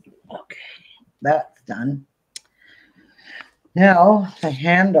 Okay, that's done. Now the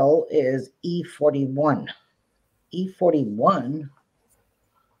handle is E41. E41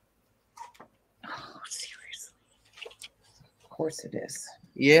 course it is.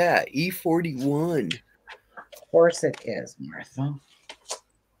 Yeah, E41. Of course it is, Martha.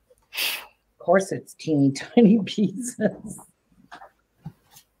 Of course it's teeny tiny pieces.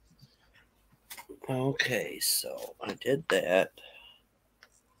 Okay, so I did that.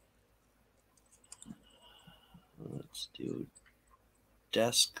 Let's do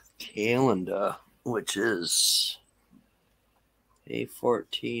desk calendar, which is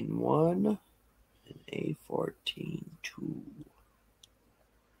A14-1 and A14-2.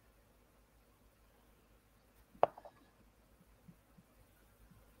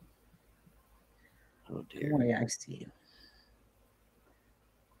 Oh dear. Oh, yeah, I see you.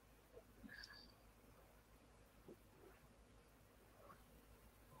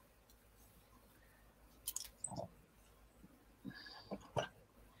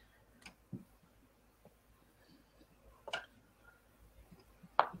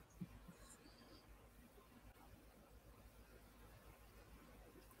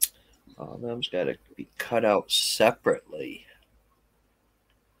 All of them's got to be cut out separately.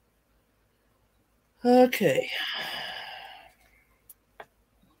 Okay. I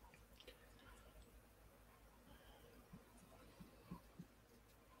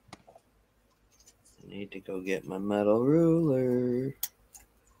need to go get my metal ruler.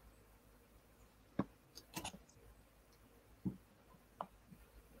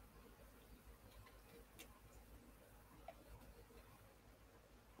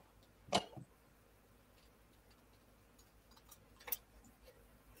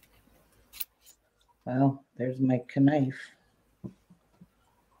 Well, there's my knife.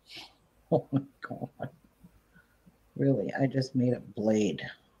 Oh my God. Really, I just made a blade.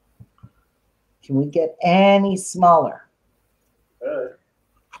 Can we get any smaller?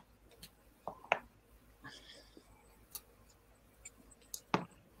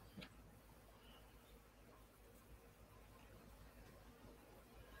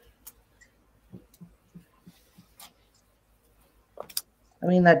 I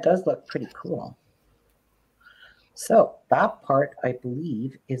mean, that does look pretty cool. So that part, I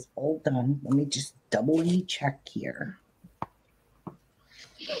believe, is all done. Let me just doubly check here.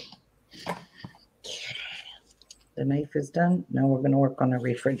 Okay. The knife is done. Now we're going to work on the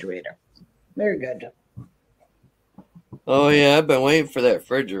refrigerator. Very good. Oh yeah, I've been waiting for that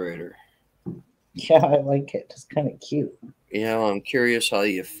refrigerator. Yeah, I like it. It's kind of cute. Yeah, well, I'm curious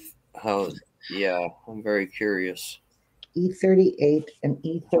yeah, I'm very curious. E38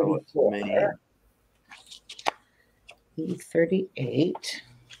 and How it's made. E34. E38.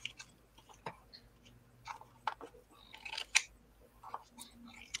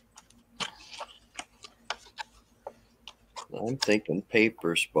 I'm thinking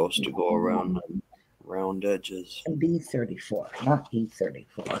paper's supposed to go around the round edges. And B34, not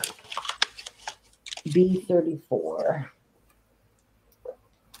E34. B34.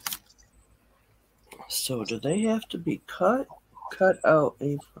 So do they have to be cut? Cut out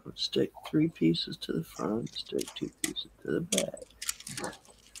a front, stick 3 pieces to the front, stick 2 pieces to the back.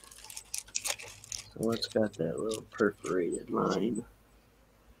 So it's got that little perforated line.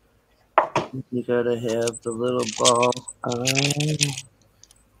 You gotta have the little ball.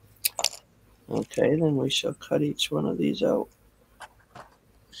 Okay, then we shall cut each one of these out.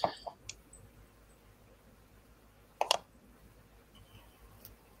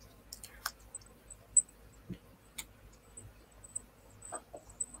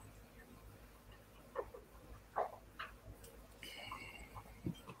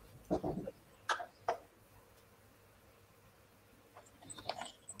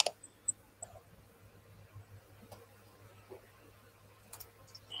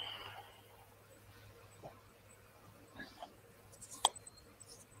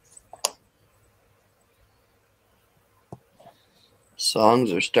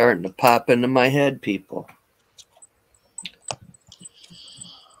 Songs are starting to pop into my head, people.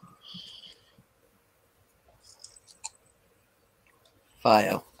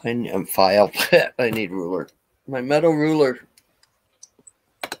 File. File. I need ruler. My metal ruler.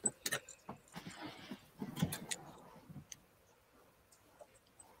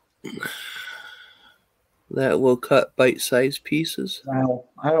 That will cut bite-sized pieces. Wow,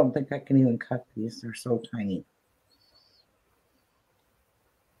 I don't think I can even cut these. They're so tiny.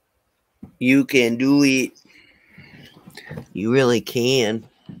 You can do it. You really can.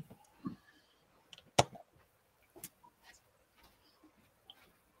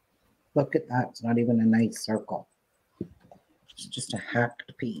 Look at that. It's not even a nice circle. It's just a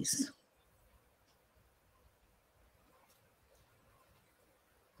hacked piece.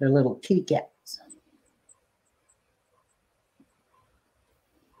 They're little kitty cats.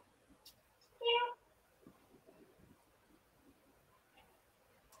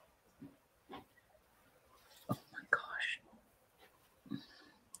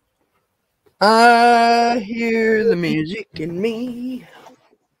 I hear the music in me.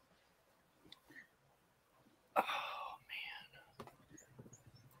 Oh,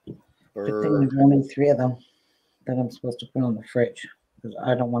 man. Good thing there's only 3 of them that I'm supposed to put on the fridge, because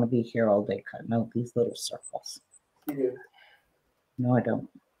I don't want to be here all day cutting out these little circles. You do. No, I don't.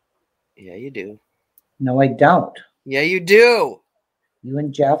 Yeah, you do. No, I don't. Yeah, you do. You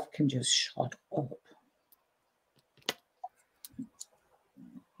and Jeff can just shut up.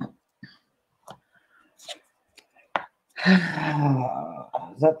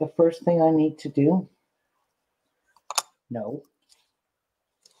 Is that the first thing I need to do? No.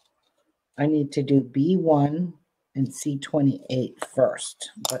 I need to do B1 and C28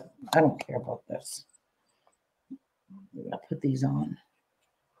 first, but I don't care about this. I'll put these on.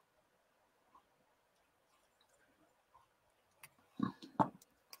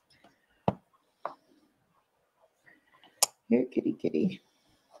 Here, kitty, kitty.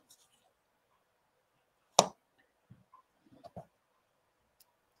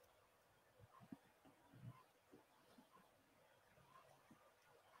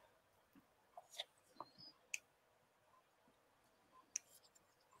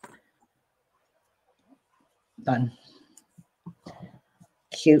 Done.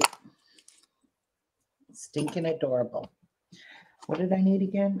 Cute. Stinking adorable. What did I need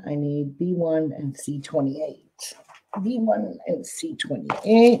again? I need B1 and C28. B1 and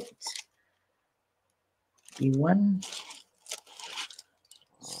C28. B1.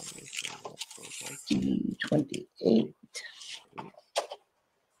 C28.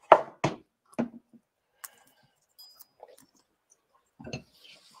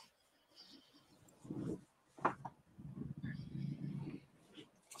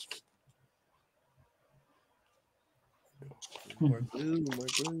 More glue, more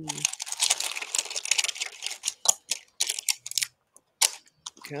glue.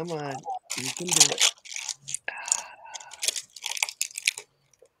 Come on, you can do it.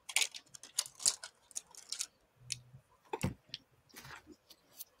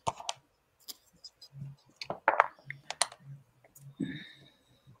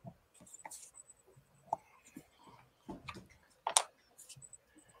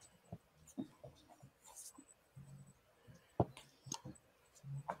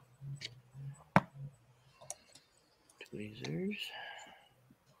 Tweezers.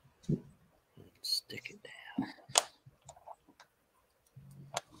 Let's stick it down.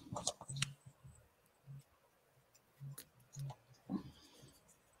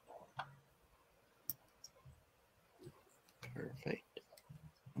 Perfect.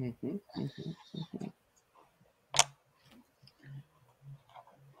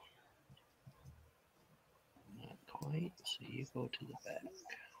 Not quite, so you go to the back.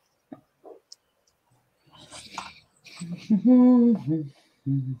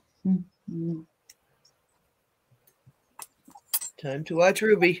 Time to watch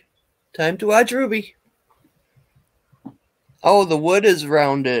Ruby. Time to watch Ruby. Oh, the wood is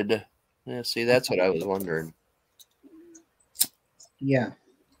rounded. Yeah, see, that's what I was wondering. Yeah.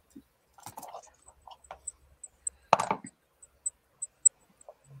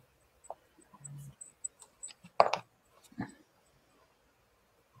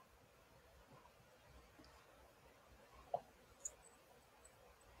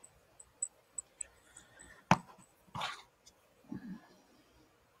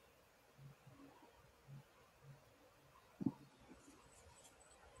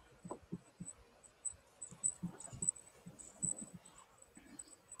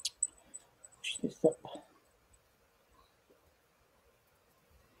 This up.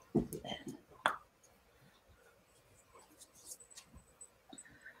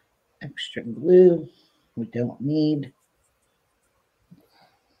 Extra glue we don't need.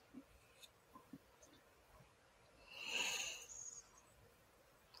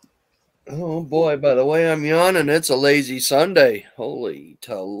 Oh boy, by the way I'm yawning, it's a lazy Sunday. Holy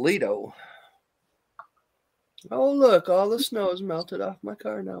Toledo. Oh look, all the snow is melted off my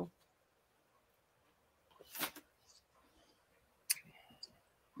car now.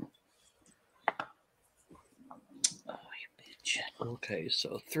 Oh, you bitch. Okay,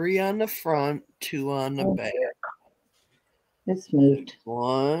 so 3 on the front, 2 on the back. It's moved.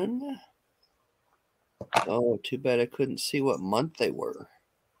 1. Oh, too bad I couldn't see what month they were.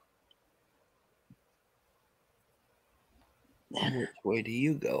 Which way do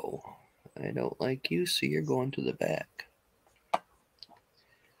you go? I don't like you, so you're going to the back.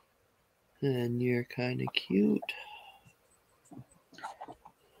 And you're kind of cute.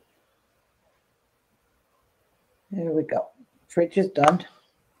 There we go. Fridge is done.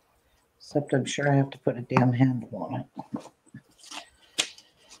 Except I'm sure I have to put a damn handle on it.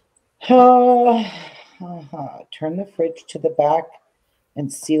 Turn the fridge to the back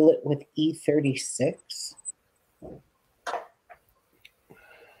and seal it with E36.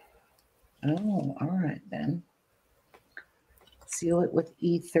 Oh, all right then. Seal it with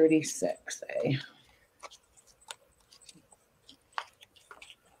E36, eh?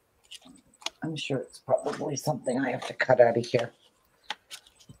 I'm sure it's probably something I have to cut out of here.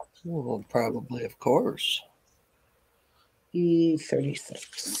 Well, probably, of course.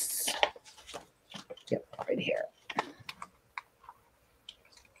 E36. Yep, right here.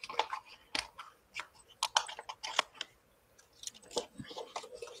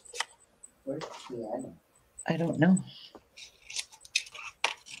 Where's the item? I don't know.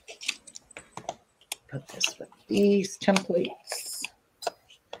 Put this with these templates.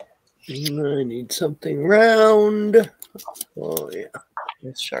 I need something round. Oh, yeah.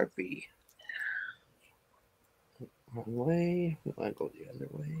 It's Sharpie. Wrong way. I want to go the other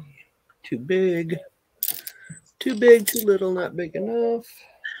way. Too big. Too big, too little, not big enough.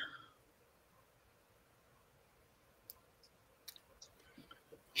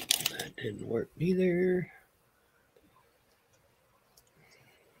 That didn't work either.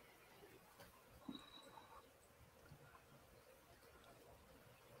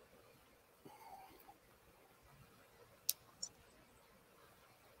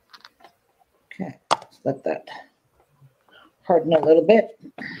 Okay, let that harden a little bit.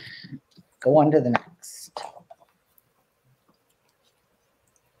 Go on to the next.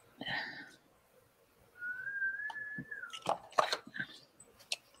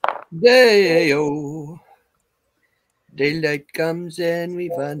 Day-o. Daylight comes and we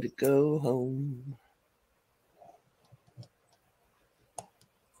want to go home.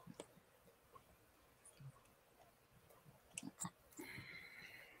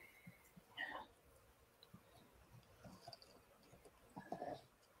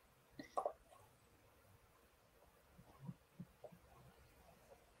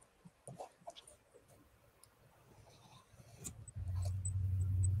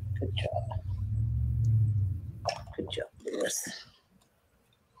 Good job. Good job, Lewis.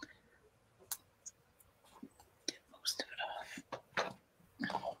 Get most of it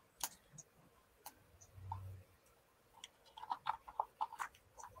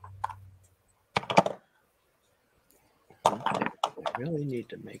off. I really need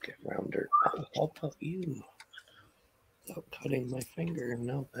to make it rounder. Oh, how about you? Without cutting my finger.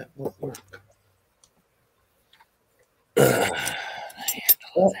 No, that won't work.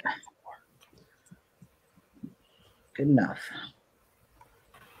 Oh. Good enough.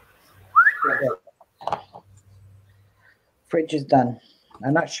 Fridge is done.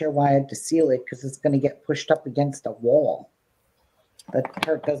 I'm not sure why I had to seal it because it's going to get pushed up against a wall. That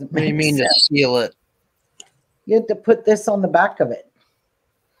part doesn't What do you make mean sense. to seal it? You had to put this on the back of it.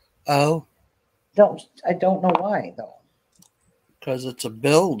 Oh, I don't know why though. because it's a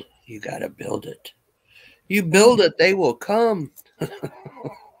build. You got to build it. You build it, they will come.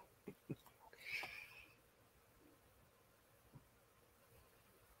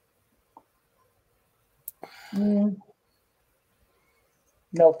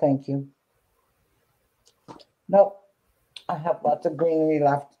 No, thank you. Nope. I have lots of greenery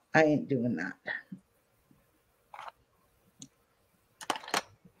left. I ain't doing that.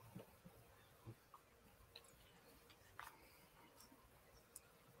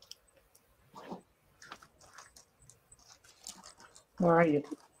 Where are you?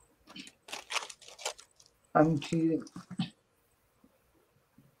 I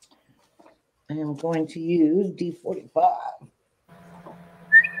am going to use D45.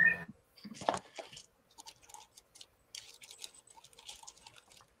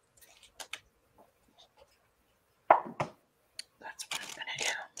 That's what I'm going to do.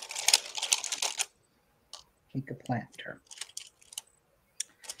 Make a planter.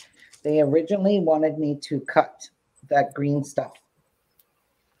 They originally wanted me to cut that green stuff.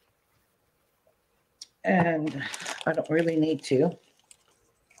 And I don't really need to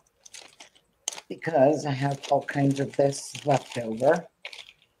because I have all kinds of this left over.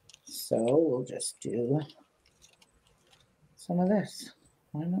 So we'll just do some of this.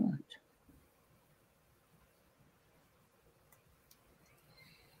 Why not?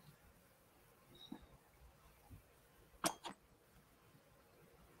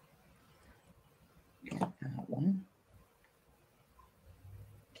 Get that one.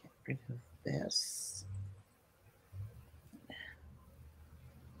 Get rid of this.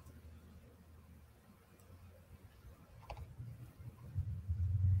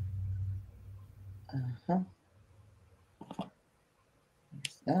 There's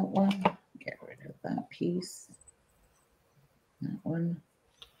that one. Get rid of that piece. That one.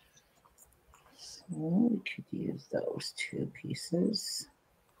 Well, we could use those 2 pieces.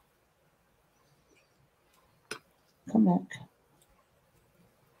 Come back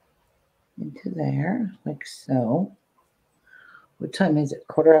into there, like so. What time is it?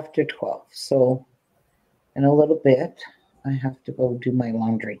 12:15. So in a little bit, I have to go do my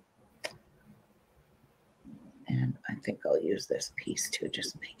laundry. And I think I'll use this piece to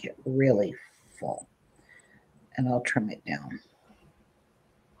just make it really full. And I'll trim it down.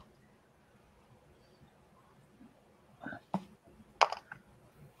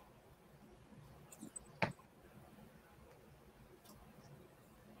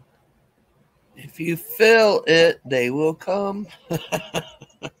 If you fill it, they will come.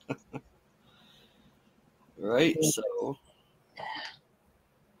 Right, so.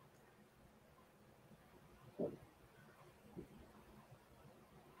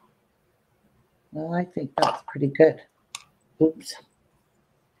 Well, I think that's pretty good. Oops.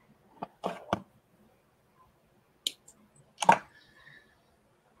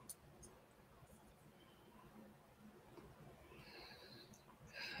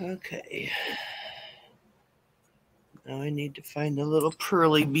 Okay. Now I need to find the little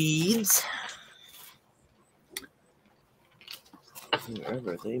pearly beads.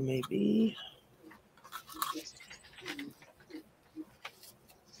 Wherever they may be.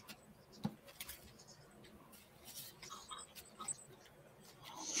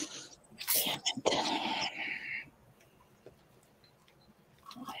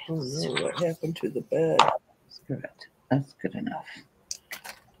 Oh no, what happened to the bed? Screw it. That's good enough.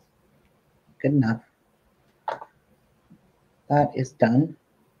 Good enough. That is done.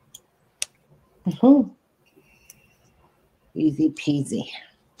 Easy peasy.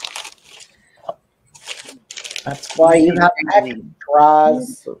 That's why you have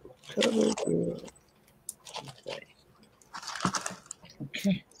extras.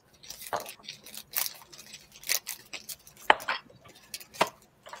 Okay.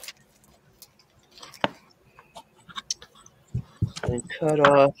 And cut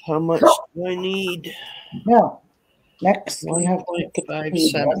off. How much do I need? Now, next we have 1.5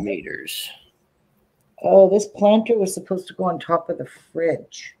 centimeters. Oh, this planter was supposed to go on top of the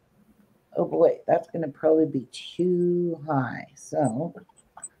fridge. Oh boy, that's going to probably be too high. So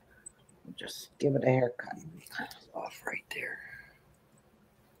we'll just give it a haircut. Off right there.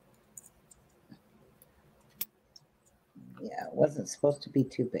 Yeah, it wasn't supposed to be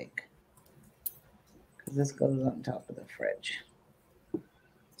too big because this goes on top of the fridge.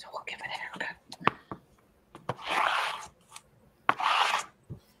 So we'll give it a haircut.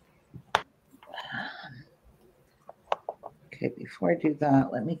 Okay, before I do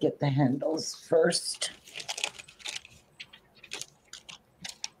that, let me get the handles first.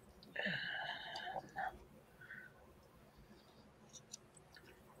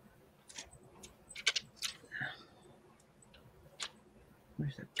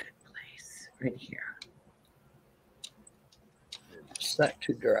 Where's a good place? Right here. Set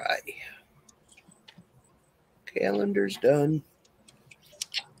to dry. Calendar's done.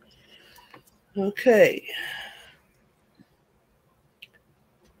 Okay.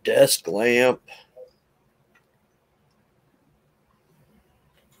 Desk lamp.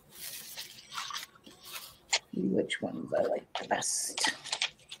 See which ones I like the best.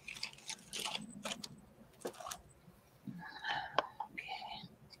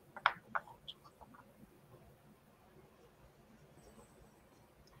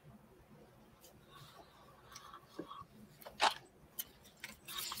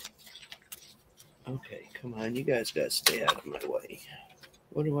 Okay, come on. You guys got to stay out of my way.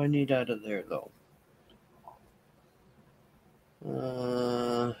 What do I need out of there, though?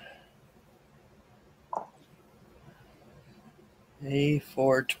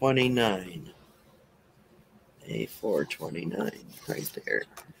 A429. A429 right there.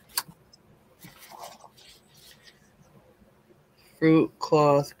 Fruit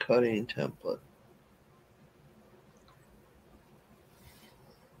cloth cutting template.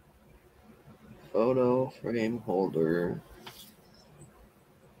 Photo frame holder.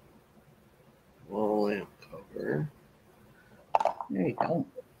 Wall lamp cover. There you go.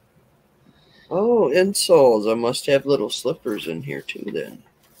 Oh, insoles. I must have little slippers in here too then.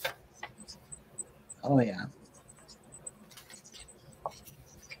 Oh, yeah.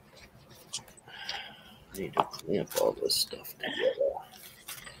 I need to clamp all this stuff together.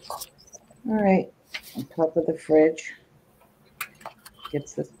 All right. On top of the fridge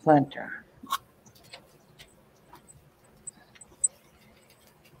gets this planter.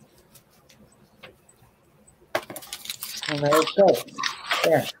 Well, there it goes.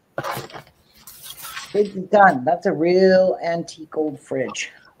 There. Fridge is done. That's a real antique old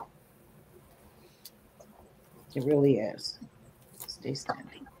fridge. It really is. Stay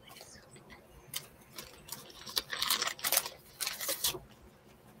standing, please.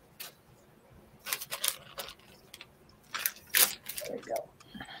 There we go.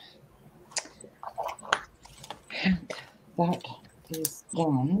 And that is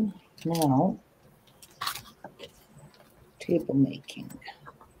done. Now, table making.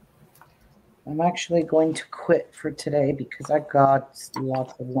 I'm actually going to quit for today because I got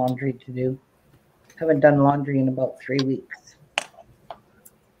lots of laundry to do. Haven't done laundry in about 3 weeks.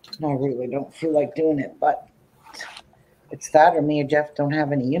 And I really don't feel like doing it, but it's that or me and Jeff don't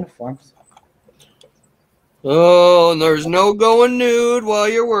have any uniforms. Oh, and there's no going nude while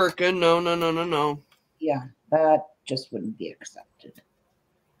you're working. No, no, no, no, no. Yeah, that just wouldn't be No,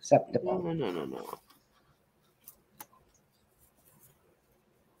 acceptable. no, no, no, no.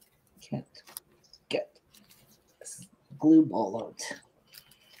 Can't get this glue ball out.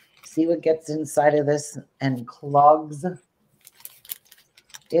 See what gets inside of this and clogs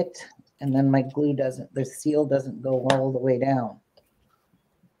it, and then my glue doesn't, the seal doesn't go all the way down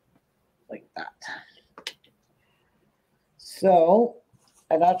like that. So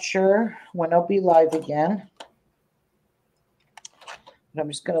I'm not sure when I'll be live again, but I'm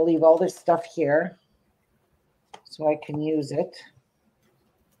just going to leave all this stuff here so I can use it.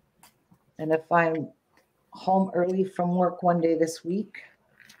 And if I'm home early from work one day this week,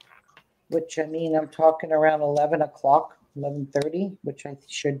 which I mean, I'm talking around 11 o'clock, 11:30, which I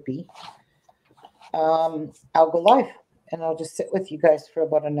should be, I'll go live and I'll just sit with you guys for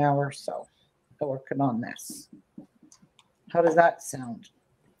about an hour or so working on this. How does that sound?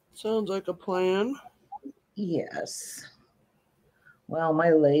 Sounds like a plan. Yes. Well,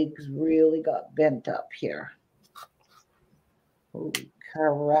 my legs really got bent up here. Holy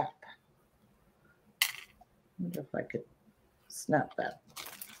crap. I wonder if I could snap that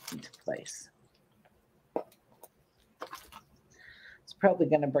into place. It's probably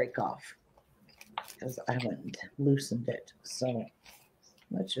going to break off because I haven't loosened it. So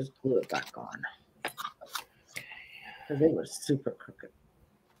let's just glue it back on because it was super crooked.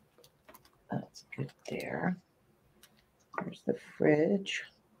 That's good there. There's the fridge.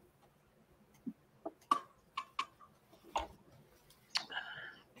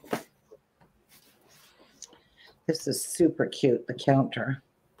 This is super cute, the counter.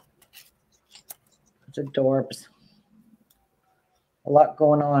 It's adorbs. A lot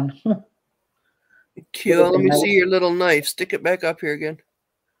going on. Cute. Let me see your little knife. Stick it back up here again.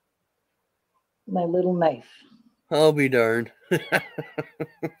 My little knife. I'll be darned. Isn't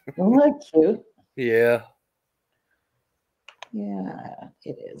that cute? Yeah. Yeah,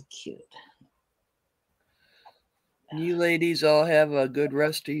 it is cute. You ladies all have a good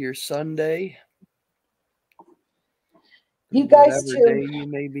rest of your Sunday. You guys Whatever too. day you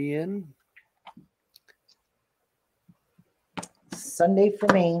may be in. Sunday for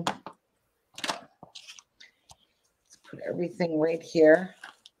me. Let's put everything right here.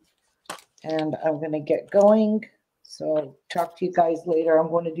 And I'm going to get going. So talk to you guys later. I'm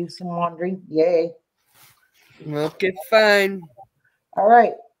going to do some laundry. Yay. Okay, fine. All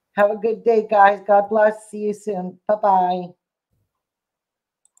right. Have a good day, guys. God bless. See you soon. Bye-bye.